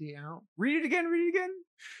 Day in, day out. Read it again.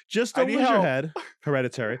 Just don't lose your head,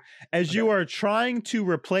 Hereditary, as you are trying to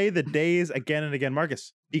replay the days again and again,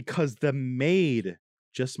 Marcus, because the maid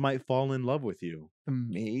just might fall in love with you. The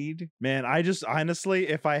maid? Man, I just honestly,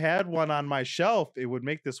 if I had one on my shelf, it would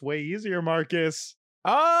make this way easier, Marcus.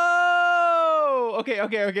 Oh, okay.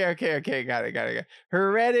 Got it.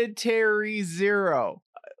 Hereditary 0.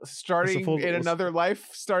 Starting in another life,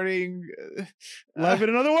 starting life in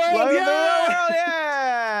another world. Life in another world.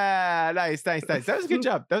 Yeah. Nice. That was a good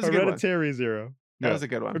job. That was a good one. Hereditary 0. That was a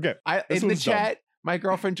good one. Okay. In the chat, my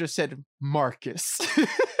girlfriend just said Marcus.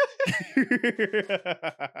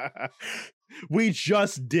 We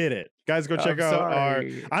just did it. Guys, go check out our...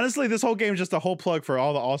 Honestly, this whole game is just a whole plug for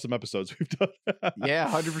all the awesome episodes we've done. Yeah,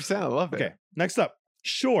 100%. I love it. Okay, next up.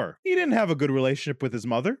 Sure, he didn't have a good relationship with his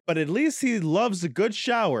mother, but at least he loves a good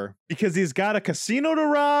shower because he's got a casino to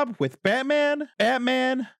rob with Batman,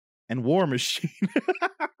 and War Machine.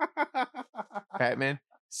 Batman.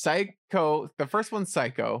 Psycho. The first one's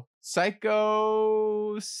Psycho.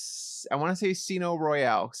 Psycho. I want to say Casino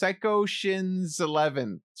Royale. Psycho Shins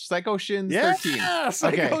 11. Psycho Shins 13. Yeah,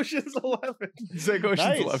 Psycho Shins 11. Psycho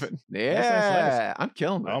Shins 11. Yeah, nice. I'm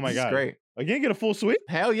killing that. Oh my god, great. Are you gonna get a full sweep?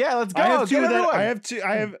 Hell yeah, let's go.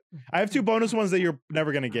 I have two bonus ones that you're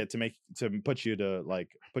never gonna get to put you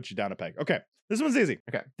down a peg. Okay. This one's easy.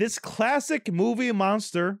 Okay. This classic movie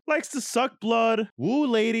monster likes to suck blood, woo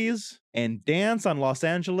ladies, and dance on Los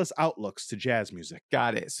Angeles outlooks to jazz music.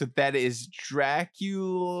 Got it. So that is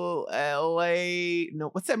Dracula LA. No,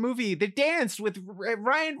 what's that movie? They danced with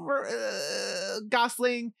Ryan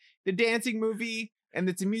Gosling, the dancing movie, and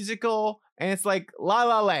it's a musical, and it's like La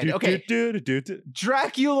La Land. Okay.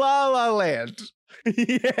 Dracula La Land.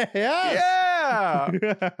 Yeah.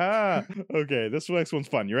 Okay, this next one's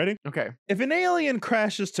fun. You ready? Okay. If an alien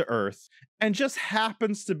crashes to Earth and just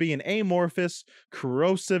happens to be an amorphous,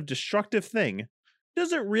 corrosive, destructive thing,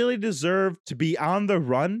 does it really deserve to be on the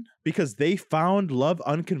run because they found love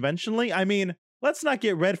unconventionally? I mean, let's not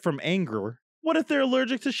get red from anger. What if they're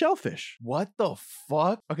allergic to shellfish? What the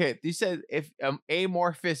fuck? Okay, you said if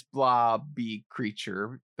amorphous blobby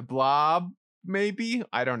creature, the blob maybe?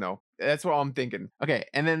 I don't know. That's what I'm thinking. Okay,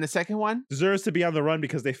 and then the second one? Deserves to be on the run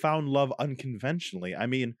because they found love unconventionally. I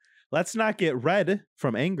mean, let's not get red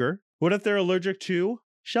from anger. What if they're allergic to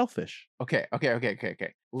shellfish? Okay.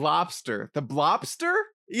 Lobster. The blobster?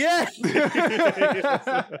 Yeah.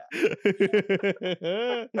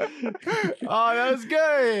 Oh, that was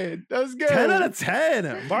good. 10 out of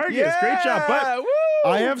 10. Marcus, great job. But woo!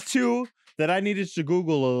 I have two that I needed to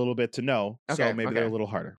Google a little bit to know. So Okay, maybe they're a little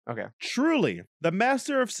harder. Okay. Truly, The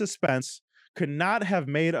Master of Suspense could not have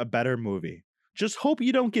made a better movie. Just hope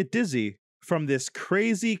you don't get dizzy from this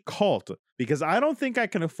crazy cult because I don't think I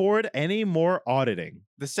can afford any more auditing.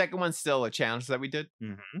 The second one's still a challenge that we did.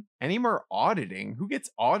 Mm-hmm. Any more auditing? Who gets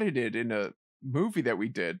audited in a movie that we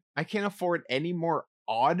did? I can't afford any more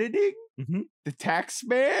auditing? Mm-hmm. The tax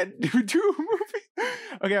man do a movie?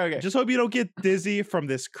 Okay. Just hope you don't get dizzy from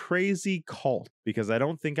this crazy cult because I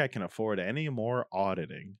don't think I can afford any more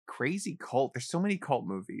auditing. Crazy cult. There's so many cult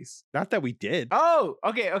movies. Not that we did. Oh,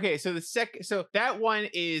 okay. So that one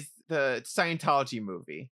is the Scientology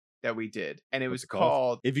movie that we did, and it was What's it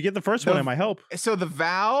called. If you get the first one, it might help. So the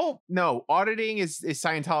vow, no, auditing is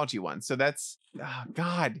Scientology one. So that's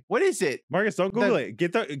God. What is it? Marcus, don't Google it.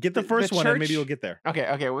 Get the first one, and maybe church- you'll get there.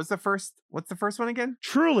 Okay. What's the first one again?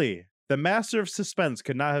 Truly, The Master of Suspense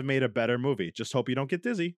could not have made a better movie. Just hope you don't get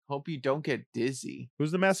dizzy. Hope you don't get dizzy.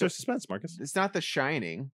 Who's the Master of Suspense, Marcus? It's not The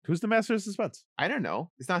Shining. Who's the Master of Suspense? I don't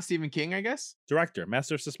know. It's not Stephen King, I guess. Director,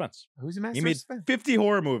 Master of Suspense. Who's the master? He of made suspense? 50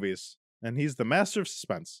 horror movies, and he's the Master of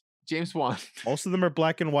Suspense. James Wan. Most of them are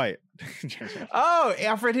black and white. Oh,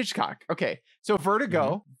 Alfred Hitchcock. Okay, so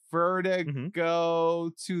Vertigo. Mm-hmm.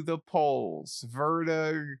 Vertigo to the poles.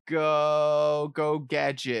 Vertigo, go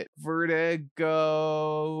gadget. Vertigo,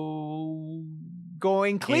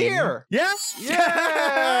 going clear. Yes.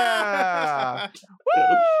 Yeah.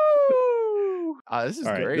 Woo! This is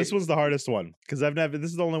All right, great. this was the hardest one because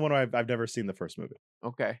this is the only one I've never seen the first movie.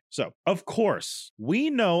 Okay. So, of course, we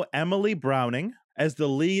know Emily Browning as the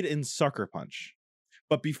lead in Sucker Punch.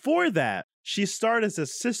 But before that, she starred as a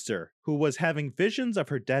sister who was having visions of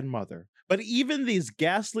her dead mother. But even these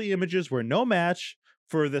ghastly images were no match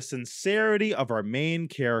for the sincerity of our main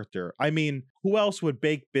character. I mean, who else would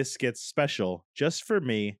bake biscuits special just for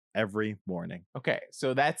me every morning? Okay,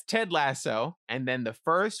 so that's Ted Lasso, and then the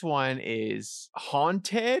first one is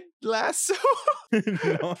Haunted Lasso.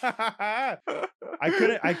 No.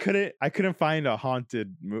 I couldn't find a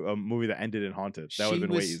haunted a movie that ended in haunted. That would have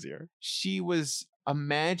been way easier. She was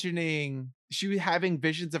she was having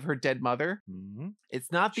visions of her dead mother. Mm-hmm.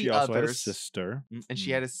 It's not the She also had a others, sister, and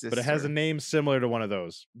she had a sister. but it has a name similar to one of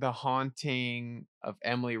those. The Haunting of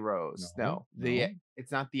Emily Rose. No.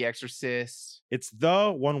 It's not The Exorcist. It's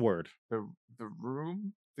the one word. The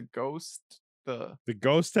Room, the Ghost, the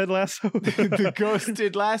Ghost Ted Lasso. the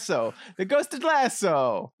Ghosted Lasso. The Ghosted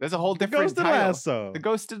Lasso. There's a whole The different Ghosted title. Lasso. The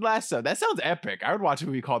Ghosted Lasso. That sounds epic. I would watch a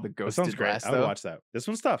movie called The That Ghosted sounds great. Lasso. I would watch that. This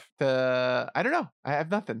one's tough. I don't know. I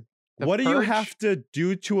have nothing. The What do you Purge? have to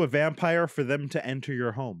do to a vampire for them to enter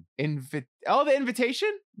your home? The invitation?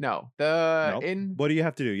 No. Nope. What do you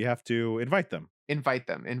have to do? You have to invite them. Invite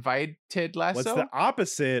them. Invited Lasso? What's the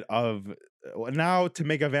opposite of now to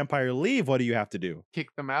make a vampire leave? What do you have to do?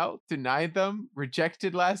 Kick them out? Deny them?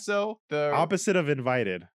 Rejected Lasso? The Opposite of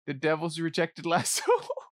invited. The Devil's Rejected Lasso?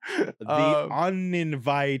 The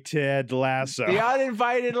uninvited lasso. The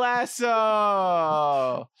Uninvited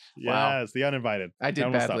Lasso! Yes, the uninvited. I did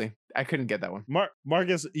That one's tough. badly. I couldn't get that one.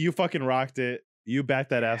 Marcus, you fucking rocked it. You backed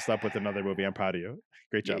that ass up with another movie. I'm proud of you.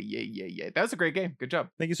 Great job. Yeah. That was a great game. Good job.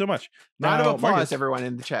 Thank you so much. Round of Now, applause, Marcus- everyone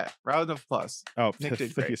in the chat. Round of applause. Oh, Nick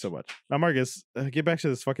did thank you great. so much. Now, Marcus, get back to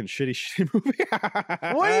this fucking shitty movie.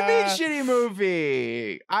 What do you mean shitty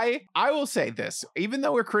movie? I will say this. Even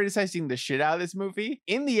though we're criticizing the shit out of this movie,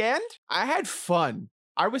 in the end, I had fun.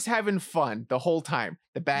 I was having fun the whole time.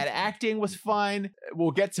 The bad acting was fun.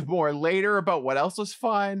 We'll get to more later about what else was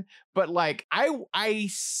fun. But like, I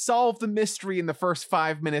solved the mystery in the first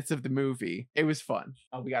 5 minutes of the movie. It was fun.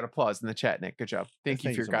 Oh, we got applause in the chat, Nick. Good job. Thank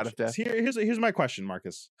you for your so God much. of Death. Here's my question,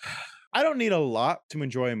 Marcus. I don't need a lot to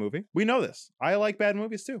enjoy a movie. We know this. I like bad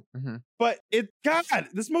movies too. Mhm. But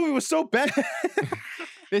this movie was so bad.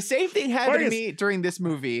 The same thing happened to Marcus. me during this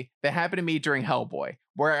movie that happened to me during Hellboy,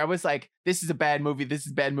 where I was like, this is a bad movie, this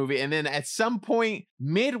is a bad movie. And then at some point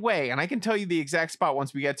midway, and I can tell you the exact spot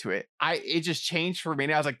once we get to it, it just changed for me.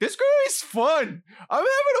 And I was like, this movie's fun. I'm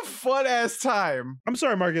having a fun ass time. I'm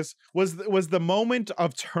sorry, Marcus. Was the moment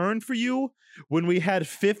of turn for you when we had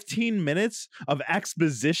 15 minutes of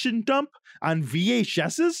exposition dump on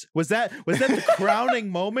VHSs? Was that the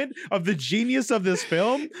crowning moment of the genius of this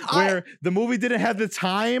film, where the movie didn't have the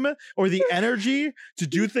time or the energy to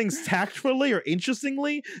do things tactfully or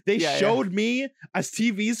interestingly? They showed me a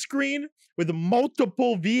TV screen with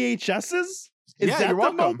multiple VHSs. Is that you're the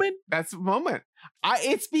welcome. moment? That's the moment.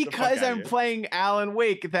 It's because I'm playing Alan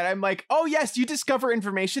Wake that I'm like, oh yes, you discover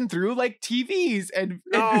information through like TVs and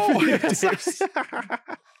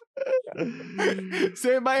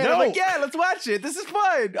so in my head, I'm like, yeah, let's watch it. This is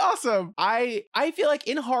fun. Awesome. I feel like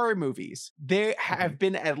in horror movies, there have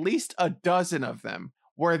been at least a dozen of them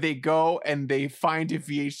where they go and they find a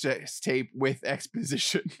VHS tape with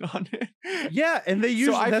exposition on it. Yeah, and that's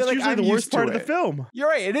usually the worst part of the film. You're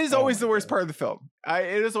right. It is always the worst part of the film.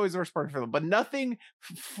 It is always the worst part of the film, but nothing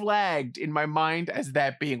flagged in my mind as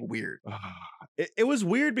that being weird. It was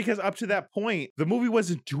weird because up to that point, the movie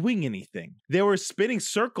wasn't doing anything. They were spinning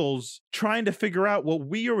circles trying to figure out what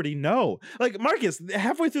we already know. Like, Marcus,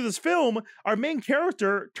 halfway through this film, our main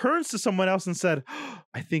character turns to someone else and said,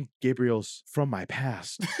 I think Gabriel's from my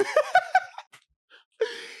past.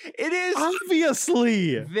 It is.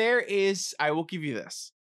 Obviously. I will give you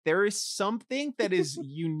this. There is something that is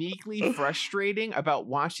uniquely frustrating about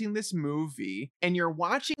watching this movie, and you're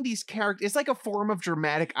watching these characters. It's like a form of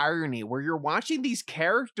dramatic irony where you're watching these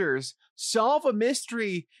characters solve a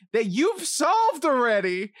mystery that you've solved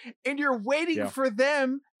already, and you're waiting for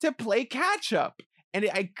them to play catch up. And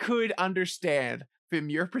I could understand from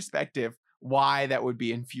your perspective why that would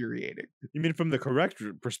be infuriating. You mean from the correct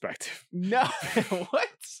perspective? No. What?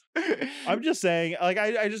 I'm just saying, like,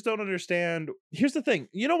 I just don't understand. Here's the thing.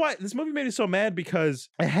 You know what? This movie made me so mad because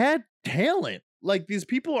it had talent. Like, these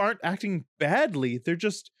people aren't acting badly.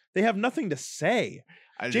 They have nothing to say.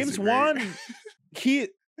 James Wan,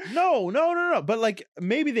 No. But like,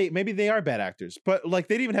 maybe they are bad actors, but like,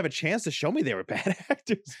 they didn't even have a chance to show me they were bad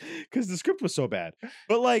actors because the script was so bad.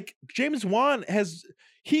 But like, James Wan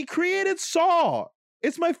he created Saw.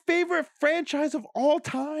 It's my favorite franchise of all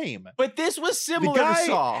time. But this was similar to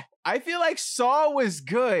Saw. I feel like Saw was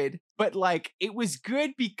good, but like, it was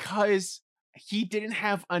good because he didn't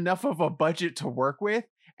have enough of a budget to work with.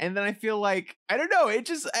 And then I feel like, I don't know,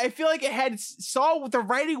 I feel like it had Saw, the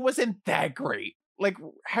writing wasn't that great. Like,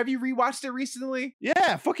 have you rewatched it recently?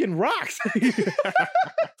 Yeah, fucking rocks.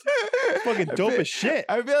 Fucking dope as shit.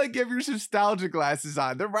 I feel like give your nostalgia glasses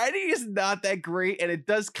on. The writing is not that great, and it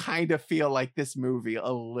does kind of feel like this movie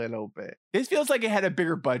a little bit. This feels like it had a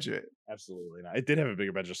bigger budget. Absolutely not. It did have a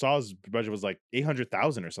bigger budget. Saw's budget was like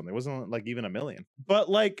 800,000 or something. It wasn't like even $1 million.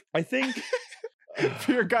 But like, I think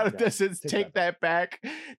Fear God of Distance, take that back.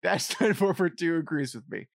 Dash 94442 agrees with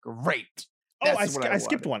me. Great. I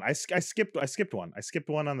skipped one. I skipped one. I skipped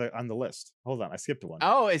one on the list. Hold on, I skipped one.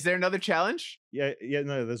 Oh, is there another challenge? Yeah.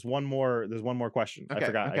 No, there's one more question. Okay, I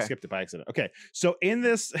forgot. okay. I skipped it by accident. Okay, so in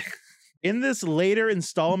this later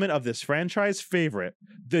installment of this franchise favorite,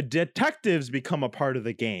 the detectives become a part of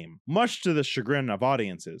the game, much to the chagrin of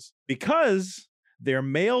audiences, because their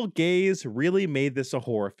male gaze really made this a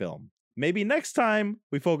horror film. Maybe next time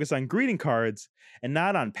we focus on greeting cards and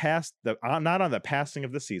not on the passing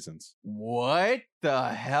of the seasons. What the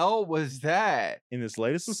hell was that? In this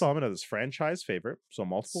latest installment of this franchise favorite, so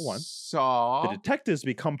multiple ones, Saw. the detectives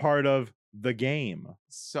become part of the game.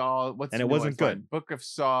 Saw. And it wasn't good. Book of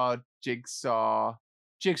Saw, Jigsaw.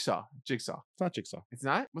 It's not Jigsaw. It's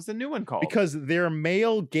not? What's the new one called? Because their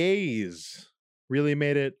male gaze really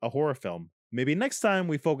made it a horror film. Maybe next time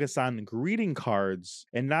we focus on greeting cards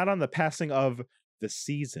and not on the passing of the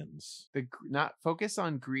seasons. Not focus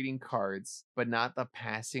on greeting cards, but not the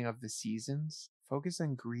passing of the seasons. Focus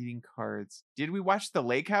on greeting cards. Did we watch The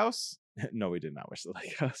Lake House? No, we did not watch The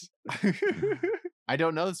Lake House. I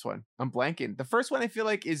don't know this one. I'm blanking. The first one I feel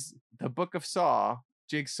like is the Book of Saw,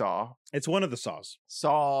 Jigsaw. It's one of the Saws.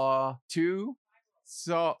 Saw 2,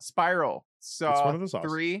 Saw Spiral, Saw It's one of the Saws.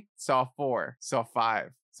 3, Saw 4, Saw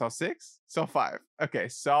 5. Saw 6? Saw 5. Okay,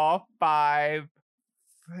 Saw 5.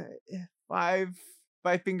 5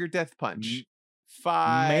 Five-Finger Death Punch.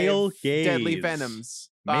 5 Male gaze. Deadly Venoms.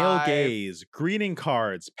 Male 5 gaze. Greeting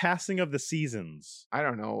cards. Passing of the seasons. I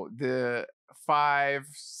don't know. The 5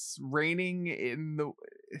 Raining in the...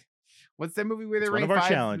 What's that movie where they It's one rain? of our 5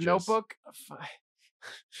 challenges. Notebook? 5.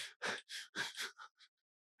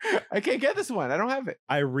 I can't get this one. I don't have it.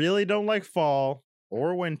 I really don't like fall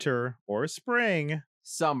or winter or spring.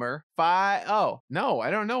 Summer 5. Oh, no,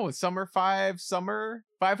 I don't know. Summer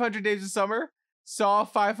 500 Days of Summer. Saw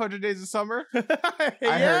 500 Days of Summer.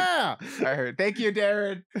 Yeah. I heard. Thank you,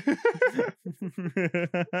 Darren.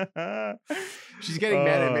 She's getting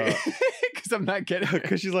mad at me because I'm not getting it.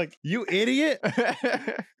 Because she's like, you idiot.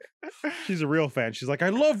 She's a real fan. She's like, I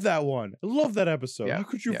love that one. I love that episode. Yeah, How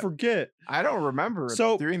could you yeah. forget? I don't remember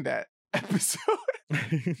doing that episode.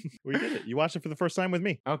 We did it. You watched it for the first time with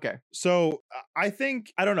me. Okay. So I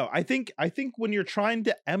don't know. I think when you're trying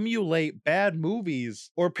to emulate bad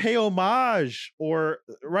movies or pay homage or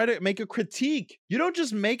make a critique, you don't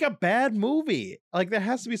just make a bad movie. Like there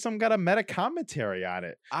has to be some kind of meta commentary on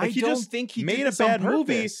it. Like, I don't think he made did a this on bad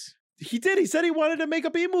movie. purpose. He did. He said he wanted to make a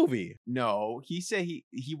B movie. No, he said he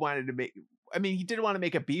wanted to make. I mean, he did want to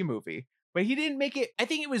make a B movie, but he didn't make it. I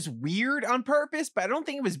think it was weird on purpose, but I don't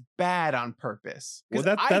think it was bad on purpose. Well,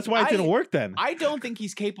 that's why it didn't work then. I don't think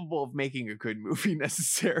he's capable of making a good movie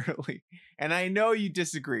necessarily. And I know you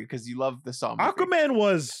disagree because you love the Saw movie. Aquaman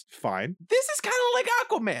was fine. This is kind of like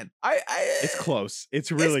Aquaman. It's close.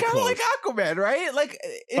 It's really it's close. It's kind of like Aquaman, right? Like,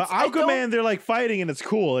 but Aquaman, they're like fighting and it's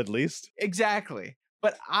cool at least. Exactly.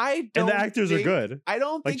 But I don't. And the actors are good. I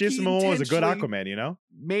don't like think Jason Momoa was a good Aquaman, you know?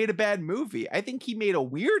 Made a bad movie. I think he made a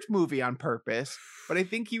weird movie on purpose, but I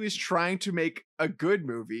think he was trying to make a good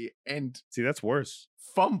movie and see that's worse.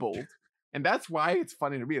 Fumbled. And that's why it's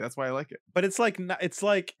funny to me. That's why I like it. But it's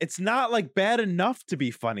not like bad enough to be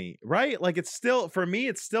funny, right? Like it's still, for me,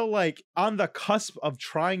 it's still like on the cusp of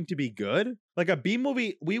trying to be good. Like a B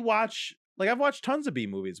movie, I've watched tons of B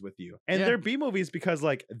movies with you, and they're B movies because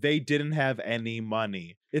like they didn't have any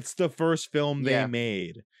money. It's the first film they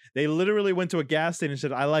made. They literally went to a gas station and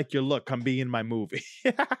said, I like your look. Come be in my movie.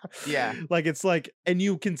 Yeah. Like it's like, and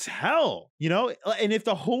you can tell, you know, and if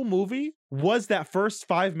the whole movie was that first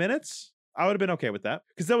 5 minutes, I would have been okay with that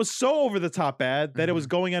because that was so over the top bad that it was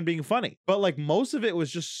going on being funny. But like most of it was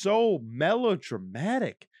just so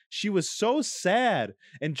melodramatic. She was so sad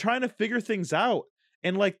and trying to figure things out.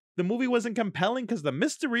 And like the movie wasn't compelling because the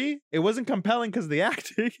mystery. It wasn't compelling because the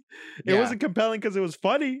acting. It wasn't compelling because it was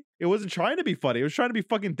funny. It wasn't trying to be funny. It was trying to be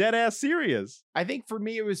fucking dead ass serious. I think for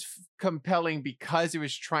me it was compelling because it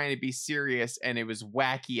was trying to be serious and it was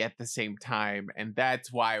wacky at the same time. And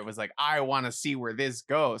that's why it was like, I want to see where this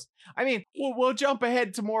goes. I mean, we'll jump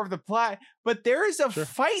ahead to more of the plot, but there is a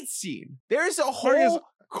fight scene. There's a whole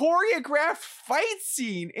choreographed fight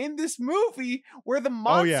scene in this movie where the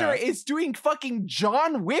monster is doing fucking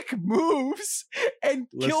John Wick moves and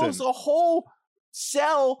kills a whole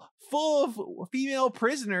cell full of female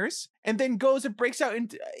prisoners and then goes and breaks out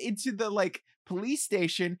into the like police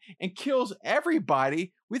station and kills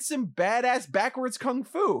everybody with some badass backwards kung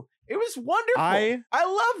fu. It was wonderful. I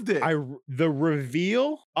loved it. The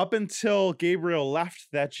reveal up until Gabriel left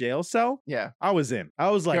that jail cell. Yeah, I was in. I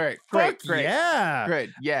was like, great, yeah,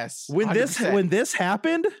 great, yes. When 100%. when this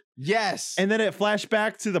happened, yes, and then it flashed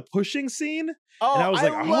back to the pushing scene, and I was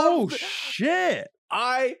like, oh shit.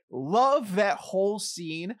 I love that whole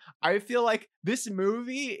scene. I feel like this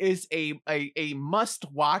movie is a must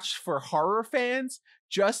watch for horror fans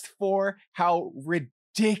just for how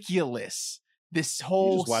ridiculous this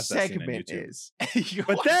whole segment is.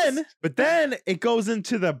 But then it goes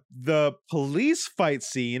into the police fight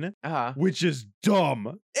scene, which is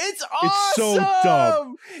dumb. It's awesome. It's so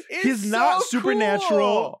dumb. He's not supernatural.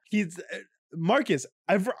 Cool. He's Marcus.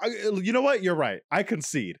 You know what? You're right. I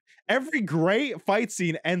concede. Every great fight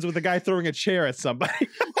scene ends with a guy throwing a chair at somebody.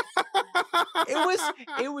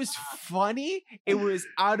 It was funny. It was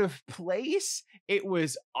out of place. It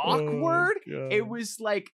was awkward. It was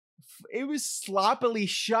like, it was sloppily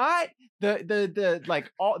shot. The like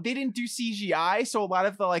all they didn't do CGI, so a lot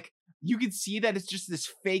of the like you could see that it's just this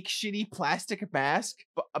fake shitty plastic mask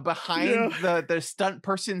behind the stunt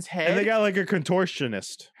person's head. And they got like a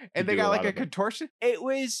contortionist. And they got like a contortion. It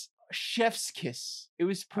was chef's kiss. It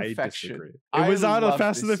was perfection. It was out of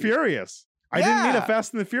Fast and the Furious. I didn't need a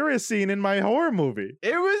Fast and the Furious scene in my horror movie.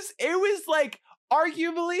 It was like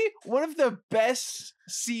arguably one of the best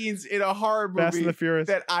scenes in a horror movie Fast and the Furious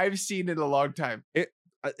that I've seen in a long time.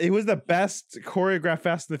 It was the best choreographed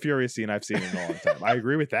Fast and the Furious scene I've seen in a long time. I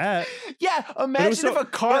agree with that. Yeah, imagine if a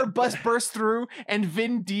car burst through and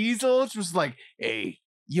Vin Diesel was like, "Hey,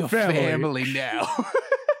 your family now."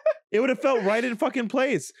 It would have felt right in fucking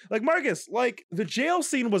place. Like Marcus, like the jail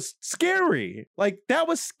scene was scary. Like that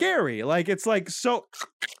was scary. Like it's like so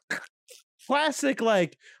classic,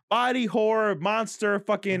 like body horror monster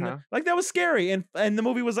fucking like that was scary. And the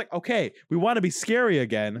movie was like, okay, we want to be scary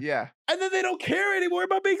again. Yeah. And then they don't care anymore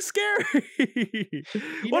about being scary.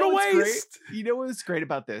 What a waste. You know what's great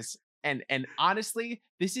about this? And honestly,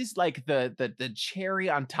 this is like the cherry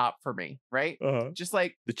on top for me, right? Just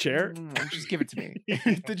like The chair? just give it to me.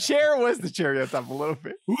 The chair was the cherry on top a little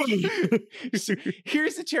bit. So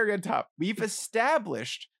here's the cherry on top. We've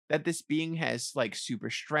established that this being has like super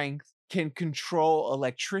strength, can control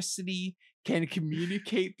electricity, can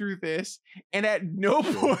communicate through this, and at no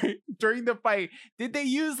point during the fight did they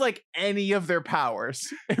use like any of their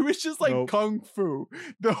powers. It was just like kung fu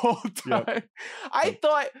the whole time. I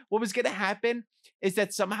thought what was gonna happen is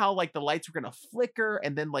that somehow like the lights were gonna flicker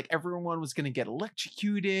and then like everyone was gonna get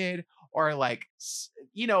electrocuted, or like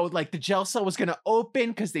like the gel cell was gonna open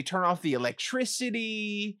because they turn off the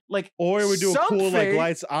electricity, like, or it would do a cool like something.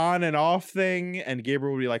 lights on and off thing, and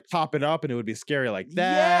Gabriel would be like popping up, and it would be scary like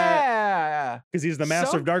that. Yeah, Because he's the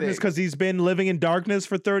master of darkness, because he's been living in darkness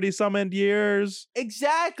for 30-some years.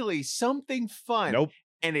 exactly, something fun. Nope.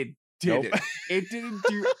 And it didn't. Nope. It didn't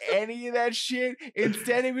do any of that shit.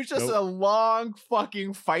 Instead, it was just a long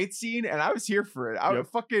fucking fight scene, and I was here for it.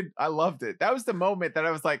 I loved it. That was the moment that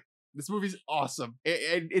I was like, this movie's awesome.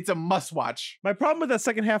 It's a must watch. My problem with that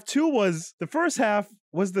second half too was the first half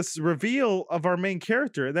was this reveal of our main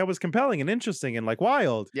character, and that was compelling and interesting and like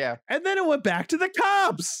wild. Yeah. And then it went back to the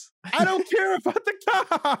cops. I don't care about the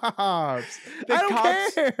cops.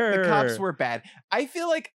 The cops were bad. I feel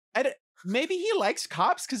like maybe he likes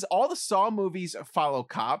cops because all the Saw movies follow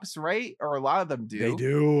cops, right? Or a lot of them do. They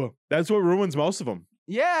do. That's what ruins most of them.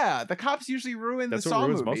 Yeah, the cops usually ruin the Saw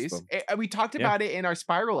movies. We talked about it in our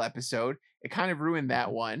Spiral episode. It kind of ruined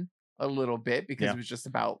that one a little bit because it was just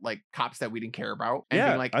about like cops that we didn't care about. And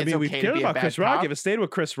being like, I mean, we cared about Chris Rock. If it stayed with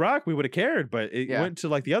Chris Rock, we would have cared, but it went to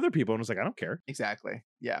like the other people and was like, I don't care. Exactly.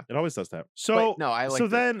 Yeah. It always does that. So no, I like so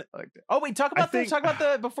then I liked it. Oh wait, talk about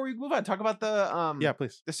the before we move on, talk about the yeah,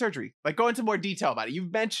 please. The surgery. Like go into more detail about it.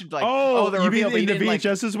 You've mentioned like the you reveal, mean in the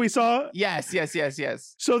VHSs we saw? Yes.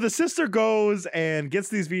 So the sister goes and gets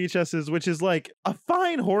these VHSs, which is like a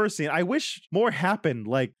fine horror scene. I wish more happened.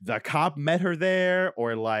 Like the cop met her there,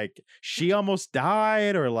 or like she almost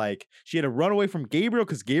died, or like she had to run away from Gabriel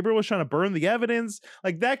because Gabriel was trying to burn the evidence.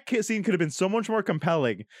 Like that scene could have been so much more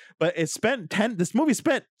compelling. But this movie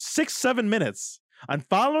spent 6-7 minutes on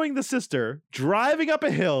following the sister, driving up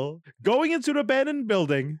a hill, going into an abandoned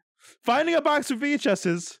building, finding a box of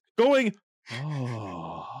VHSs, going,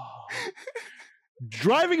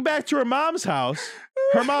 driving back to her mom's house,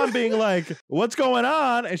 her mom being like, what's going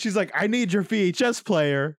on? And she's like, I need your VHS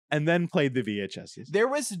player, and then played the VHSs. There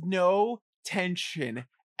was no tension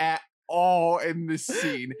at all in this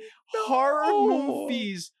scene. Horror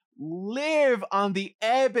movies live on the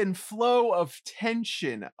ebb and flow of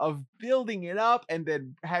tension, of building it up and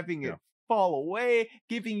then having it fall away,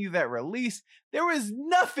 giving you that release. There was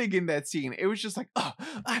nothing in that scene. It was just like, oh,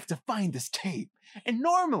 I have to find this tape. And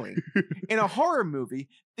normally in a horror movie,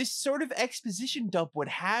 this sort of exposition dump would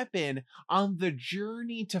happen on the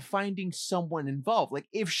journey to finding someone involved. Like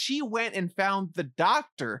if she went and found the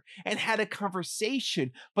doctor and had a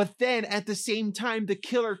conversation, but then at the same time the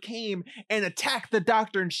killer came and attacked the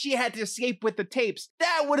doctor and she had to escape with the tapes,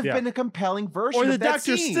 that would have been a compelling version or the of that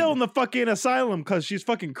doctor's scene. still in the fucking asylum because she's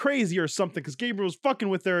fucking crazy or something, because Gabriel's fucking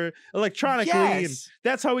with her electronically, and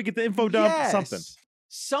that's how we get the info dump.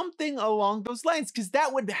 Something along those lines, because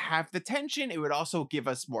that would have the tension. It would also give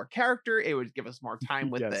us more character. It would give us more time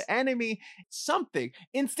with the enemy. Something.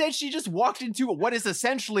 Instead, she just walked into what is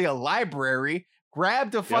essentially a library,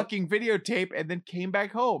 grabbed a fucking videotape, and then came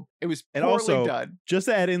back home. It was poorly done. Just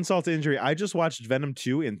to add insult to injury, I just watched Venom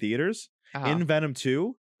 2 in theaters. In Venom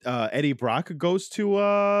 2, Eddie Brock goes to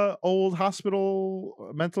a old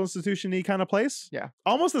hospital, mental institution-y kind of place. Yeah.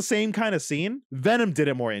 Almost the same kind of scene. Venom did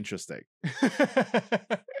it more interesting.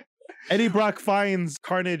 Eddie Brock finds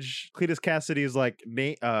Carnage, Cletus Cassidy's like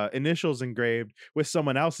initials engraved with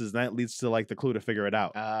someone else's, and that leads to like the clue to figure it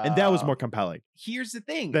out. And that was more compelling. Here's the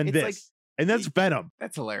thing. Than it's this. Like, and that's Venom.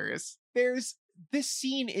 That's hilarious. This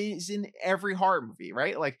scene is in every horror movie,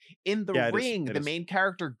 right? Like in The Ring, the main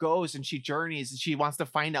character goes and she journeys and she wants to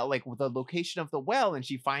find out like the location of the well, and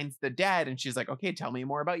she finds the dad and she's like, okay, tell me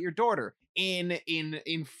more about your daughter. In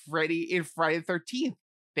Friday the 13th,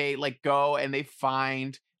 they like go and they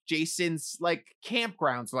find Jason's like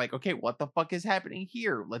campgrounds. Like, okay, what the fuck is happening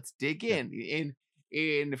here? Let's dig in.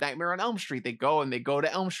 In Nightmare on Elm Street, they go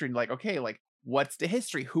to Elm Street and like, okay, like what's the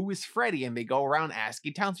history? Who is Freddy? And they go around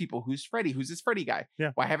asking townspeople, who's Freddy? Who's this Freddy guy?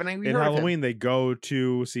 Yeah. Why haven't I In heard of him? Halloween, they go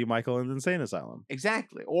to see Michael in the insane asylum.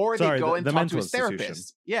 Exactly. Or Sorry, they go the- and the talk to mental his institution.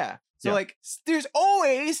 therapist. Yeah. So Yeah. like, there's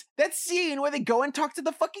always that scene where they go and talk to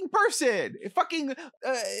the fucking person. Fucking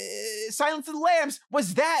Silence of the Lambs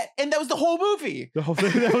was that, and that was the whole movie, The whole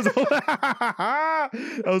thing. That was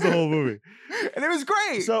the whole movie. and it was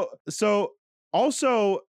great. So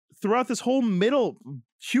also throughout this whole middle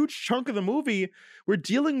huge chunk of the movie, we're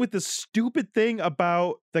dealing with this stupid thing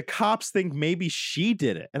about the cops think maybe she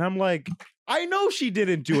did it. And I'm like, I know she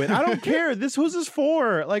didn't do it. I don't care. Who's this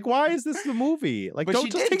for? Like, why is this the movie? Like, But don't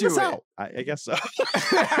she just did take do this it. out. I guess so.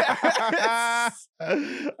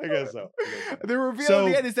 I guess so. The reveal So-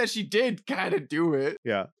 at the end is that she did kind of do it.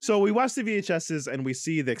 Yeah. So we watch the VHSs and we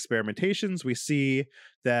see the experimentations. We see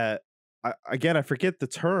that again, I forget the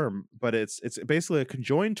term, but it's basically a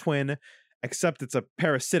conjoined twin, except it's a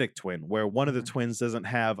parasitic twin where one of the twins doesn't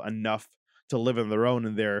have enough to live on their own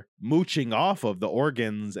and they're mooching off of the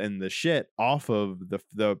organs and the shit off of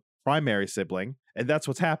the primary sibling. And that's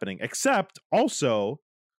what's happening. Except also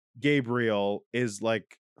Gabriel is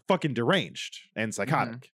like fucking deranged and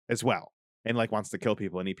psychotic as well. And like wants to kill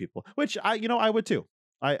people and eat people, which I would too.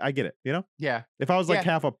 I get it, Yeah. If I was like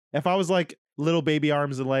Yeah. if I was like little baby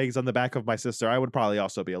arms and legs on the back of my sister, I would probably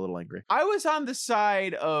also be a little angry. I was on the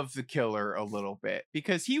side of the killer a little bit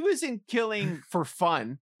because he wasn't killing for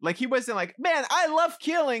fun. Like, he wasn't like, man, I love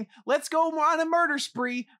killing. Let's go on a murder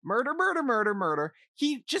spree. Murder, murder, murder, murder.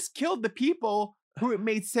 He just killed the people who it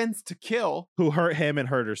made sense to kill. Who hurt him and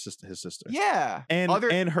hurt his sister. Yeah.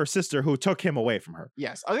 And her sister who took him away from her.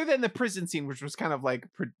 Yes. Other than the prison scene, which was kind of like,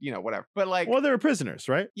 whatever. But like, Well, they were prisoners,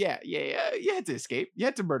 right? yeah. You had to escape. You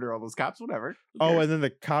had to murder all those cops, whatever. Who Oh, cares? and then the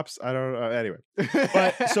cops, I don't know. Anyway.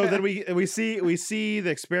 But so then we see the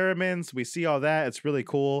experiments, we see all that. It's really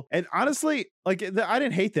cool. And honestly, like I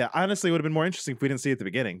didn't hate that. Honestly, it would have been more interesting if we didn't see it at the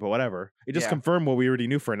beginning, but whatever. It just Yeah. confirmed what we already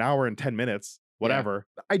knew for an hour and 10 minutes. Whatever.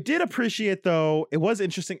 I did appreciate though. It was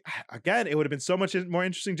interesting. Again, it would have been so much more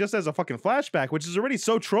interesting just as a fucking flashback, which is already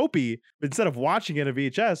so tropey instead of watching it in a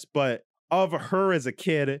VHS, but of her as a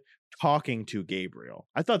kid talking to Gabriel.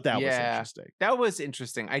 I thought that was Yeah. interesting. That was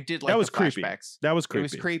interesting. I did like That was the creepy. flashbacks. That was It creepy.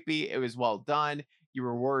 was creepy. It was well done. You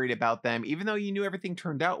were worried about them, even though you knew everything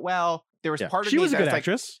turned out well. There was Yeah. part of She me was a that good was like,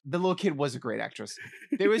 actress. the little kid was a great actress.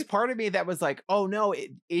 There was part of me that was like, oh no,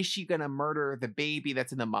 is she gonna murder the baby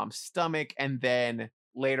that's in the mom's stomach? And then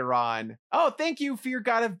later on, oh, thank you for your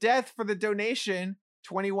god of death for the donation.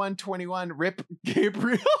 2121 rip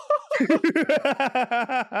Gabriel.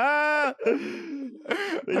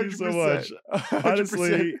 Thank you so much. 100%.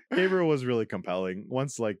 Honestly, Gabriel was really compelling.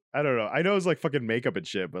 Once, like, I don't know. I know it's like fucking makeup and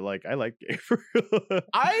shit, but like, I like Gabriel.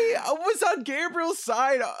 I was on Gabriel's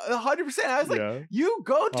side 100%. I was like, Yeah. you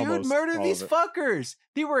go, dude, Almost murder all these of it. fuckers.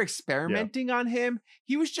 They were experimenting on him.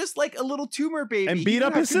 He was just like a little tumor baby. And He beat didn't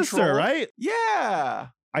up have his sister, control. right? Yeah.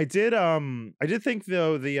 I did think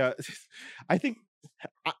though I think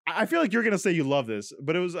I feel like you're gonna say you love this,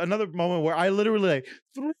 but it was another moment where I literally like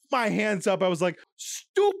threw my hands up. I was like,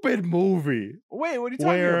 stupid movie. Wait, what are you talking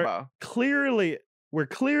Where about? clearly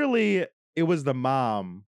it was the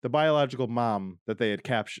mom, the biological mom that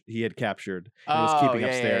he had captured and was keeping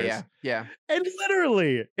upstairs. Yeah. And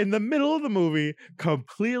literally in the middle of the movie,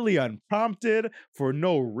 completely unprompted for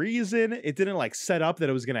no reason. It didn't like set up that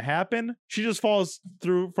it was gonna happen. She just falls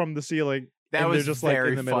through from the ceiling. That and they're was just, like, in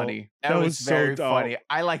very the middle. funny. That That was was so very dope. funny.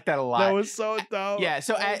 I like that a lot. That was so dumb. Yeah,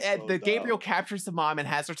 so That was at so the Gabriel dumb. captures the mom and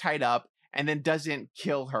has her tied up and then doesn't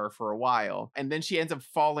kill her for a while. And then she ends up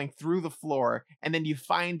falling through the floor. And then you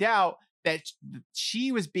find out that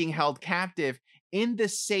she was being held captive in the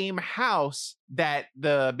same house that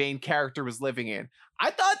the main character was living in.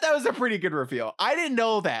 I thought that was a pretty good reveal. I didn't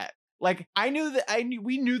know that. Like,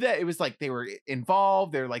 we knew that it was like they were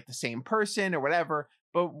involved, they're like the same person or whatever,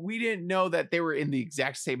 but we didn't know that they were in the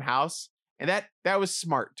exact same house. And that was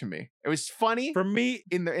smart to me. It was funny For me,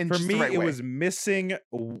 in for just me, the right it way. was missing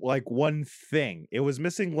like one thing. It was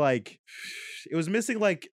missing like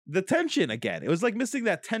the tension again. It was like missing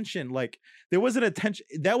that tension. Like there wasn't a tension.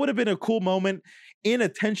 That would have been a cool moment in a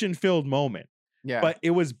tension-filled moment. Yeah. But it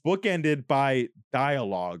was bookended by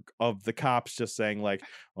dialogue of the cops just saying like,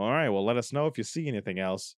 all right, well, let us know if you see anything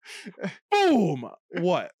else. Boom.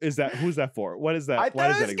 What is that? Who's that for? What is that? I Why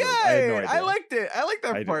thought does it that was exist? good. I had no idea. I liked it. I liked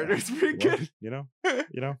that I part. did- It was pretty Well, good.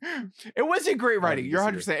 you know. It wasn't great writing.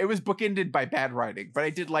 You're disagree. 100%. It was bookended by bad writing, but I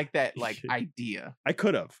did like that idea. I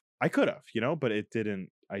could have, but it didn't.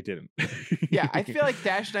 I didn't. Yeah, I feel like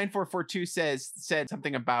Dash 9442 said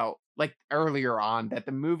something about like earlier on, that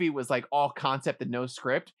the movie was like all concept and no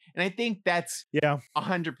script. And I think that's Yeah.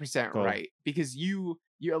 100% Totally. right, because you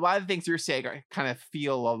a lot of the things you're saying kind of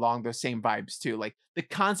feel along those same vibes too. Like the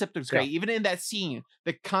concept was great. Even in that scene,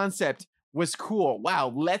 the concept was cool.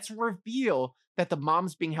 Wow, let's reveal that the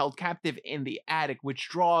mom's being held captive in the attic, which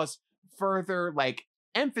draws further like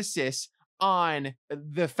emphasis on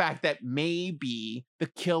the fact that maybe the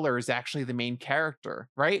killer is actually the main character,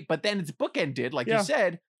 right? But then it's bookended, like Yeah. you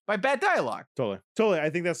said, by bad dialogue. Totally. I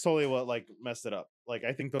think that's totally what like messed it up. Like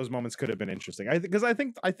I think those moments could have been interesting. I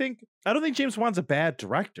don't think James Wan's a bad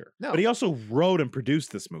director. No. But he also wrote and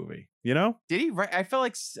produced this movie. You know? Did he write? I felt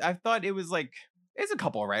like I thought it was like it's a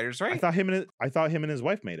couple of writers, right? I thought him and his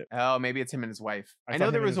wife made it. Oh, maybe it's him and his wife. I I thought know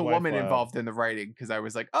him there and was his a wife, woman involved in the writing, because I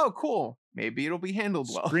was like, oh, cool. Maybe it'll be handled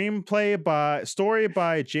well. Story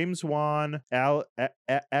by James Wan,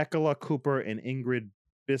 Akela Cooper, and Ingrid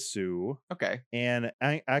Bissu. Okay. And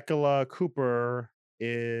Akela Cooper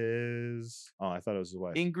is I thought it was his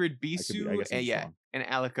wife. Ingrid I guess Bissu, I'm just yeah, wrong. and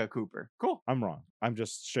Alika Cooper. Cool. I'm wrong. I'm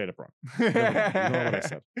just straight up wrong. That's Ignore what I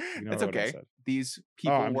said. Ignore That's what I okay. said. These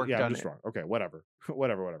people I'm worked on just it. wrong. Okay, whatever.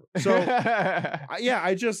 whatever. So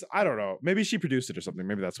I don't know. Maybe she produced it or something.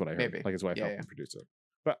 Maybe that's what I heard. Maybe. Like his wife Yeah, helped yeah. him produce it.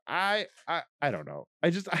 But I don't know.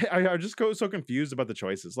 I just go so confused about the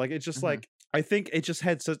choices. Like it's just Mhm. like I think it just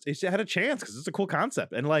had a chance because it's a cool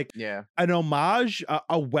concept and like Yeah. an homage,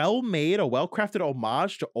 a well-made, a well-crafted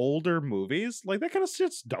homage to older movies. Like that kind of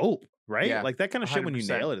shit's dope, right? Yeah, Like that kind of shit when you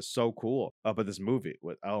 100%. nail it is so cool. But this movie,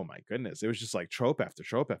 oh my goodness, it was just like trope after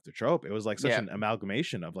trope after trope. It was like such Yeah. an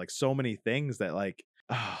amalgamation of like so many things that like,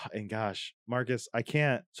 and gosh, Marcus, I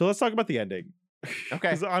can't. So let's talk about the ending. Okay.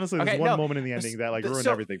 Because honestly, there's Okay, one no, moment in the ending that like ruined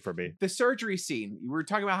everything for me. The surgery scene, we were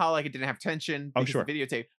talking about how like it didn't have tension Oh, because sure. of the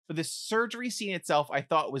videotape, but the surgery scene itself I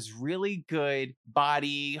thought was really good.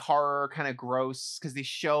 Body horror, kind of gross, because they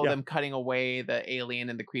show Yeah. them cutting away the alien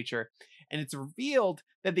and the creature, and it's revealed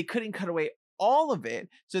that they couldn't cut away all of it,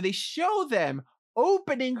 so they show them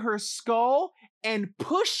opening her skull and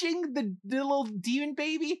pushing the little demon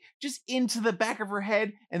baby just into the back of her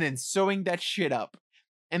head and then sewing that shit up.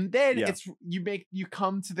 And then Yeah. you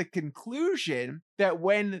come to the conclusion that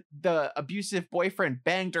when the abusive boyfriend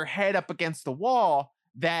banged her head up against the wall,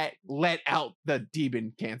 that let out the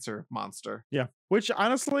demon cancer monster. Yeah, which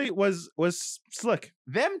honestly was slick.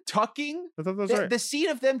 Them tucking, I thought that was right. the scene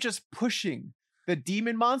of them just pushing the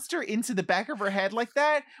demon monster into the back of her head like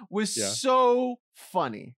that was Yeah. so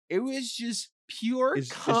funny. It was just pure It's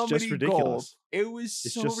just comedy gold. ridiculous. It was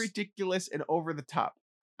It's so just- ridiculous and over the top.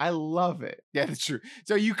 I love it. Yeah, that's true.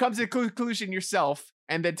 So you come to the conclusion yourself,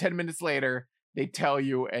 and then 10 minutes later, they tell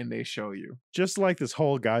you and they show you. Just like this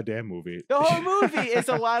whole goddamn movie. The whole movie is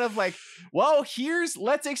a lot of like, well,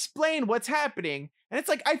 let's explain what's happening. And it's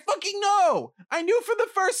like, I fucking know. I knew for the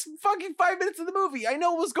first fucking 5 minutes of the movie. I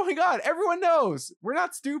know what's going on. Everyone knows. We're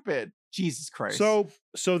not stupid. Jesus Christ.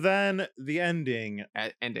 So then the ending.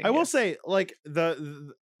 Ending. I will yes. say, like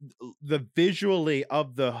the visually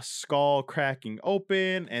of the skull cracking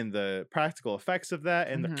open and the practical effects of that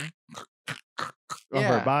and the Mhm. of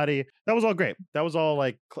Yeah. her body, that was all great. That was all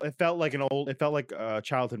like it felt like a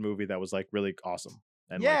childhood movie that was like really awesome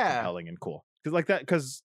and like Yeah. compelling and cool.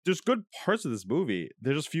 Because there's good parts of this movie.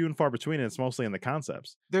 They're just few and far between, and it's mostly in the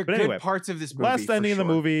concepts. They're But good anyway, parts of this movie. Last for ending of the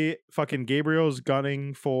sure. movie, fucking Gabriel's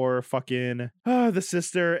gunning for fucking the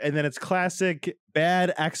sister, and then it's classic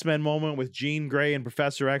bad X-Men moment with Jean Grey and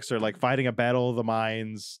Professor X are like fighting a battle of the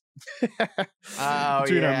minds Oh,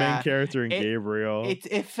 between our yeah. main character and It- Gabriel.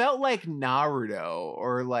 It felt like Naruto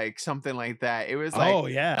or like something like that. It was like, oh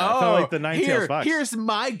yeah, I felt like the Nine Tails Fox. here's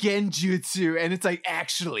my genjutsu, and it's like,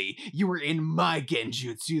 actually, you were in my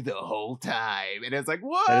genjutsu the whole time, and it's like,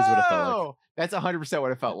 whoa, That is what it felt like. That's 100%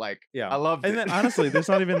 what it felt like. Yeah. I loved And it. then honestly, there's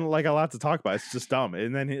not even like a lot to talk about. It's just dumb.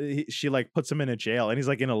 And then she like puts him in a jail, and he's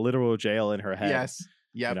like in a literal jail in her head. yes,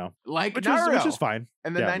 yep, You know, like which Naruto, is fine.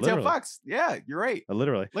 and the yeah, Nine-Tailed literally. Fox. Yeah, you're right.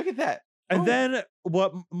 Literally. Look at that. And Oh. then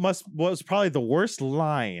what was probably the worst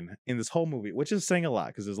line in this whole movie, which is saying a lot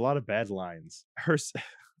because there's a lot of bad lines.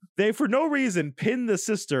 They for no reason pin the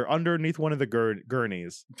sister underneath one of the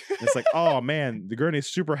gurneys. It's like, oh man, the gurney's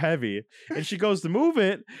super heavy, and she goes to move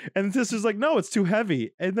it, and the sister's like, no, it's too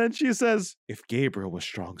heavy. And then she says, if Gabriel was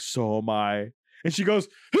strong, so am I. And she goes,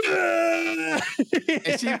 And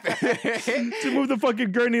she- to move the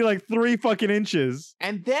fucking gurney like 3 fucking inches.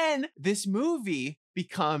 And then this movie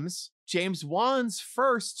becomes James Wan's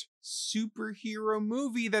first superhero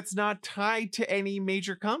movie that's not tied to any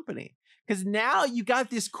major company. Because now you got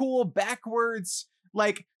this cool backwards,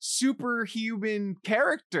 like superhuman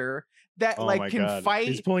character that Oh like my can God. fight,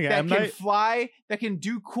 He's pulling an that M. can Night? fly, that can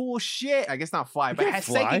do cool shit. I guess not fly, but can has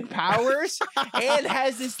fly? psychic powers and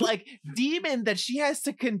has this like demon that she has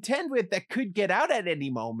to contend with that could get out at any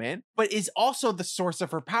moment, but is also the source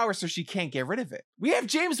of her power, so she can't get rid of it. We have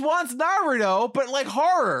James Wan's Naruto, but like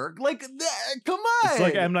horror. Like, come on. It's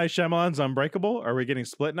like M. Night Shyamalan's Unbreakable. Are we getting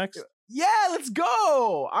split next? Yeah, let's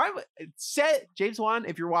go. I'm set. James Wan,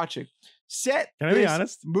 if you're watching, set Can I be this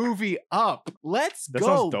honest? movie up. Let's That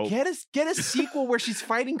go. sounds dope. Get a sequel where she's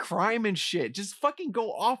fighting crime and shit. Just fucking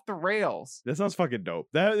go off the rails. That sounds fucking dope.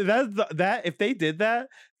 That if they did that,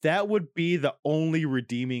 that would be the only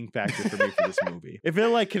redeeming factor for me for this movie. If it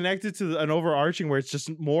like connected to an overarching where it's just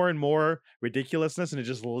more and more ridiculousness and it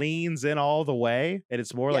just leans in all the way and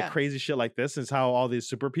it's more Yeah. like crazy shit like this is how all these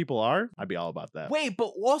super people are, I'd be all about that. Wait,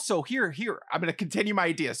 but also here, I'm gonna continue my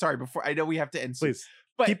idea. Sorry, before I know we have to end soon. Please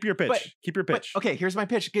But keep your pitch. but- keep your But, pitch. okay, here's my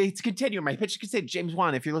pitch. Okay, to continue, my pitch could say, James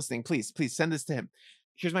Wan, if you're listening, please send this to him.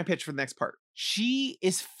 Here's my pitch for the next part. She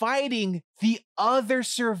is fighting the other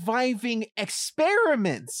surviving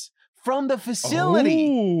experiments from the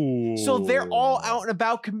facility. So they're all Ooh. out and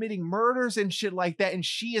about committing murders and shit like that, and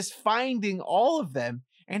she is finding all of them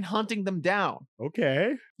and hunting them down.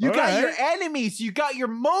 Okay. You All got your right. enemies, you got your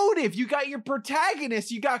motive, you got your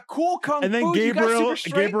protagonist, you got cool kung And then fu, you got Gabriel super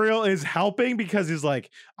strength. Gabriel is helping because he's like,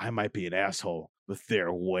 I might be an asshole, but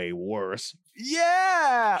they're way worse.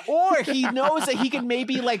 Yeah, or he knows that he can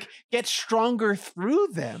maybe like get stronger through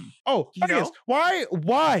them. Oh, You yes. know? Why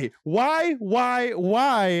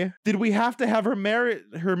did we have to have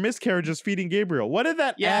her miscarriages feeding Gabriel? What did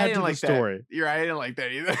that Yeah, I add didn't to like the story? that. You're right, I didn't like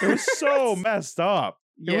that either. It was so messed up.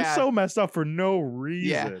 It was Yeah. so messed up for no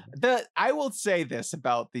reason. I will say this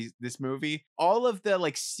about this movie: all of the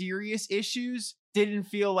like serious issues didn't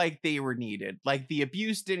feel like they were needed. Like the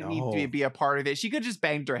abuse didn't need to No. be a part of it. She could just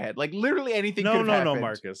banged her head. Like literally anything. No, could have no, happened.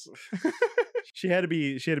 Marcus. She had to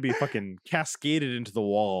be fucking cascaded into the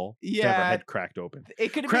wall to have her Yeah. head cracked open.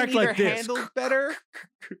 It could have Cracked been either like this. handled better.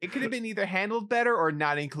 It could have been either handled better or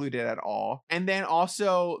not included at all. And then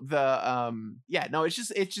also the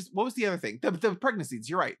it's just what was the other thing? The pregnancies.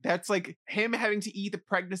 You're right. That's like him having to eat the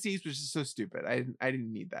pregnancies, which is so stupid. I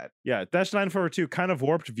didn't need that. Yeah, Dash 942 kind of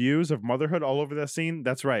warped views of motherhood all over that scene.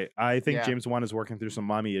 That's right. I think Yeah. James Wan is working through some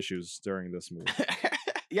mommy issues during this movie.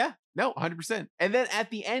 Yeah, no, 100%. And then at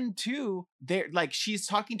the end too, they're like she's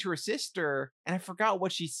talking to her sister, and I forgot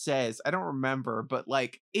what she says. I don't remember, but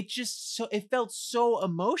like it felt so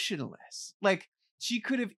emotionless. Like she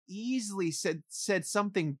could have easily said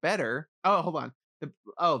something better. Oh, hold on.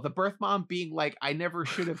 The birth mom being like, I never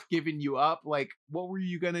should have given you up. Like, what were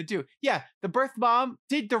you gonna do? Yeah, the birth mom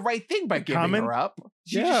did the right thing by giving Common- her up.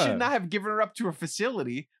 She just Yeah. should not have given her up to a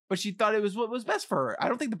facility, but she thought it was what was best for her. I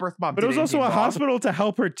don't think the birth mom But did it was also a anything wrong. hospital to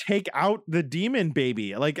help her take out the demon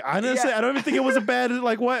baby. Like honestly, Yeah. I don't even think it was a bad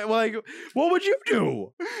what would you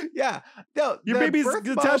do? Yeah, no, Your the baby's birth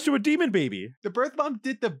attached mom, to a demon baby. the birth mom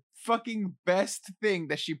did the fucking best thing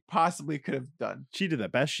that she possibly could have done. She did the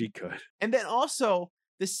best she could. And then also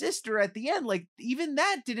the sister at the end, like even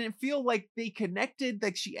that didn't feel like they connected.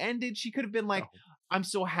 Like she ended. She could have been like, No. I'm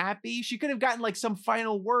so happy. She could have gotten like some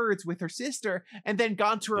final words with her sister and then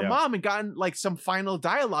gone to her Yeah. mom and gotten like some final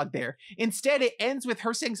dialogue there. Instead, it ends with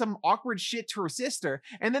her saying some awkward shit to her sister.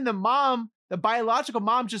 And then the mom, the biological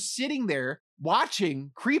mom, just sitting there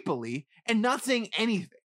watching creepily and not saying anything.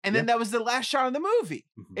 And then that was the last shot of the movie.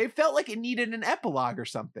 Mhm. It felt like it needed an epilogue or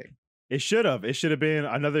something. It should have. It should have been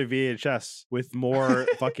another VHS with more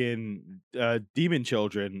fucking demon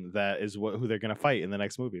children. That is who they're gonna fight in the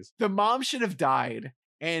next movies. The mom should have died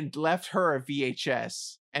and left her a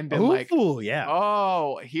VHS and been like, Ooh, yeah.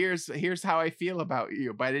 oh, here's how I feel about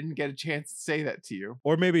you, but I didn't get a chance to say that to you.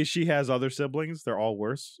 Or maybe she has other siblings. They're all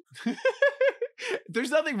worse.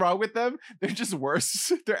 There's nothing wrong with them. They're just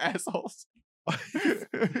worse. They're assholes.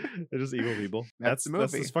 They're just evil people. That's the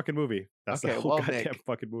That's movie. this fucking movie. That's Okay, the whole well, goddamn Nick,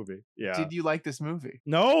 fucking movie. Yeah. Did you like this movie?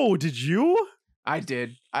 No, did you? I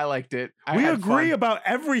did. I liked it. I We had agree fun. about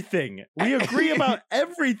everything. We agree about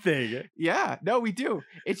everything. Yeah, no, we do.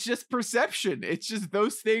 It's just perception. It's just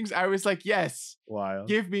those things I was like, yes, Wild.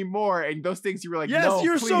 give me more. And those things you were like, Yes, no,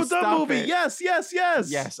 you're so please dumb stop movie. it. Yes. Yes,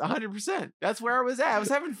 100%. That's where I was at. I was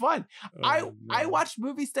having fun. I Oh, no. watched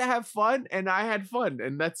movies to have fun, and I had fun,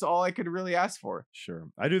 and that's all I could really ask for. Sure.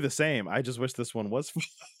 I do the same. I just wish this one was fun.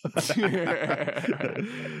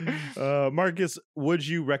 Marcus, would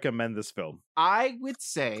you recommend this film? I would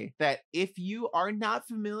say that if you are not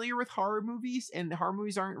familiar with horror movies and horror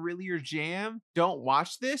movies aren't really your jam, don't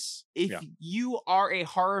watch this. If Yeah. you are a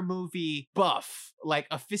horror movie buff, like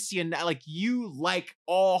aficionado, like you like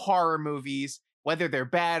all horror movies, whether they're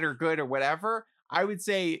bad or good or whatever, I would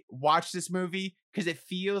say watch this movie because it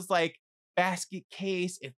feels like Basket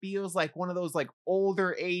Case. It feels like one of those like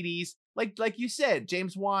older 80s. Like you said,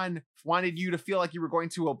 James Wan wanted you to feel like you were going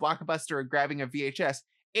to a Blockbuster and grabbing a VHS.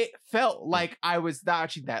 It felt like I was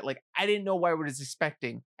watching that. Like I didn't know what I was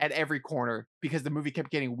expecting at every corner because the movie kept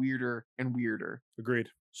getting weirder and weirder. Agreed.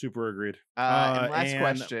 Super agreed. And last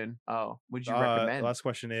question. Oh, would you recommend? Last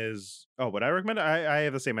question is, would I recommend it? I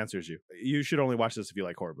have the same answer as you. You should only watch this if you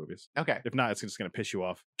like horror movies. Okay. If not, it's just going to piss you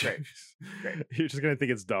off. Great. Great. You're just going to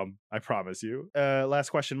think it's dumb. I promise you.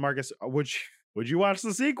 Last question, Marcus. Would you watch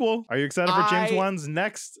the sequel? Are you excited for James Wan's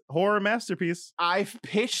next horror masterpiece? I've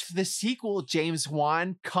pitched the sequel, James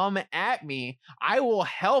Wan. Come at me. I will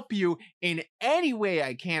help you in any way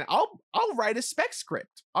I can. I'll write a spec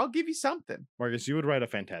script. I'll give you something. Marcus, you would write a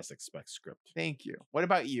fantastic spec script. Thank you. What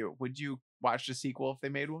about you? Would you watch the sequel if they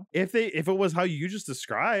made one? If it was how you just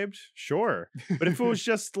described, sure. But if it was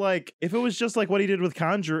just like what he did with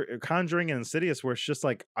Conjuring and Insidious, where it's just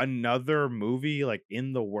like another movie like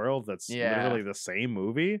in the world that's literally the same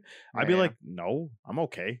movie, I'd be like, no, I'm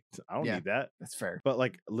okay. I don't need that. That's fair. But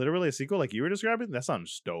like literally a sequel like you were describing, that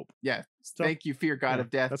sounds dope. Yeah. So, thank you, Fear God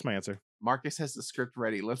of Death. That's my answer. Marcus has the script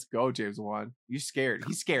ready. Let's go, James Wan. You scared?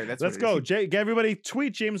 He's scared. Let's go. Everybody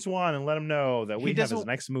tweet James Wan and let him know that we have his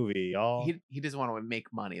next movie, y'all. He doesn't want to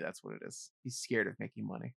make money. That's what it is. He's scared of making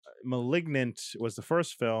money. Malignant was the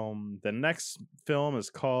first film. The next film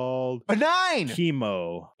is called Benign.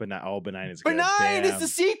 Chemo. Benign is good. Benign is the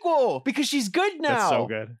sequel because she's good now. That's so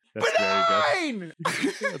good. That's Benign.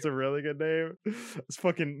 Very good. That's a really good name. It's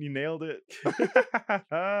fucking, you nailed it.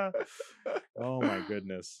 Oh my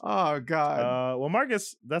goodness. Oh God. Well,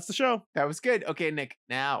 Marcus, that's the show. That was good. Okay, Nick.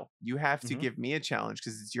 Now you have to give me a challenge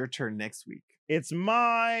because it's your turn next week. It's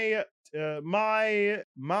my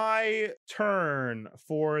turn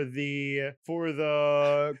for the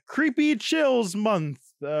creepy chills month.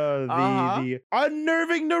 The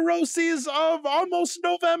unnerving neuroses of almost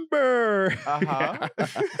November.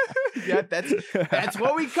 Yeah, that's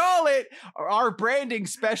what we call it. Our branding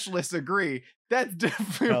specialists agree. That's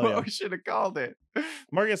definitely what we should have called it.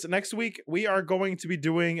 Marcus, next week we are going to be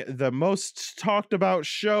doing the most talked about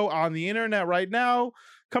show on the internet right now,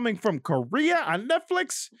 coming from Korea on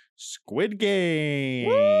Netflix, Squid Game.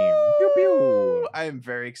 Pew, pew. I am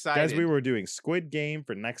very excited. Guys, we were doing Squid Game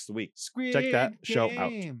for next week. Check that show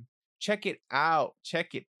out. Check it out.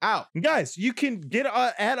 Check it out. Guys, you can get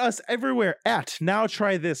at us everywhere at Now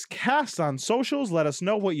Try This Cast on socials. Let us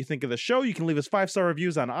know what you think of the show. You can leave us 5-star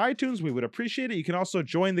reviews on iTunes. We would appreciate it. You can also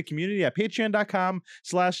join the community at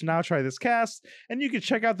patreon.com/NowTryThisCast. And you can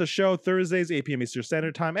check out the show Thursdays, 8 p.m. Eastern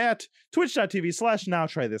Standard Time at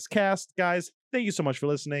twitch.tv/NowTryThisCast. Guys, thank you so much for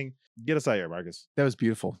listening. Get us out here, Marcus. That was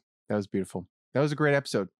beautiful. That was beautiful. That was a great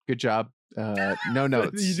episode. Good job. No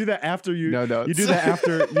notes. You do that after you. No notes. You do that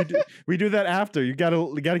after. We do that after. You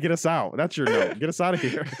gotta get us out. That's your note. Get us out of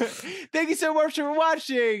here. Thank you so much for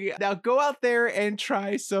watching. Now go out there and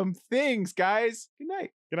try some things, guys. Good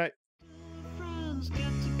night. Good night. Friends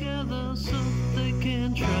get together so they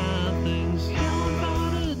can try things. How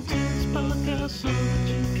about a dance podcast so that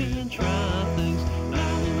you can try things?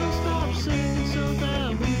 Now we will stop singing so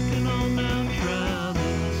that we can all now try this.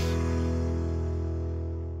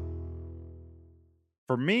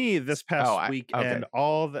 For me, this past weekend,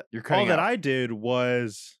 all that I did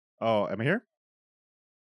was. Oh, am I here?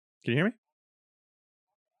 Can you hear me?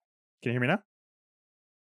 Can you hear me now?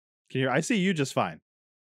 Can you hear? I see you just fine.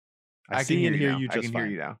 I see can and hear you just I can fine.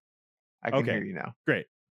 hear you now. I can hear you now. Great.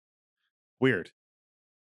 Weird.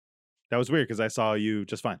 That was weird because I saw you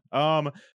just fine.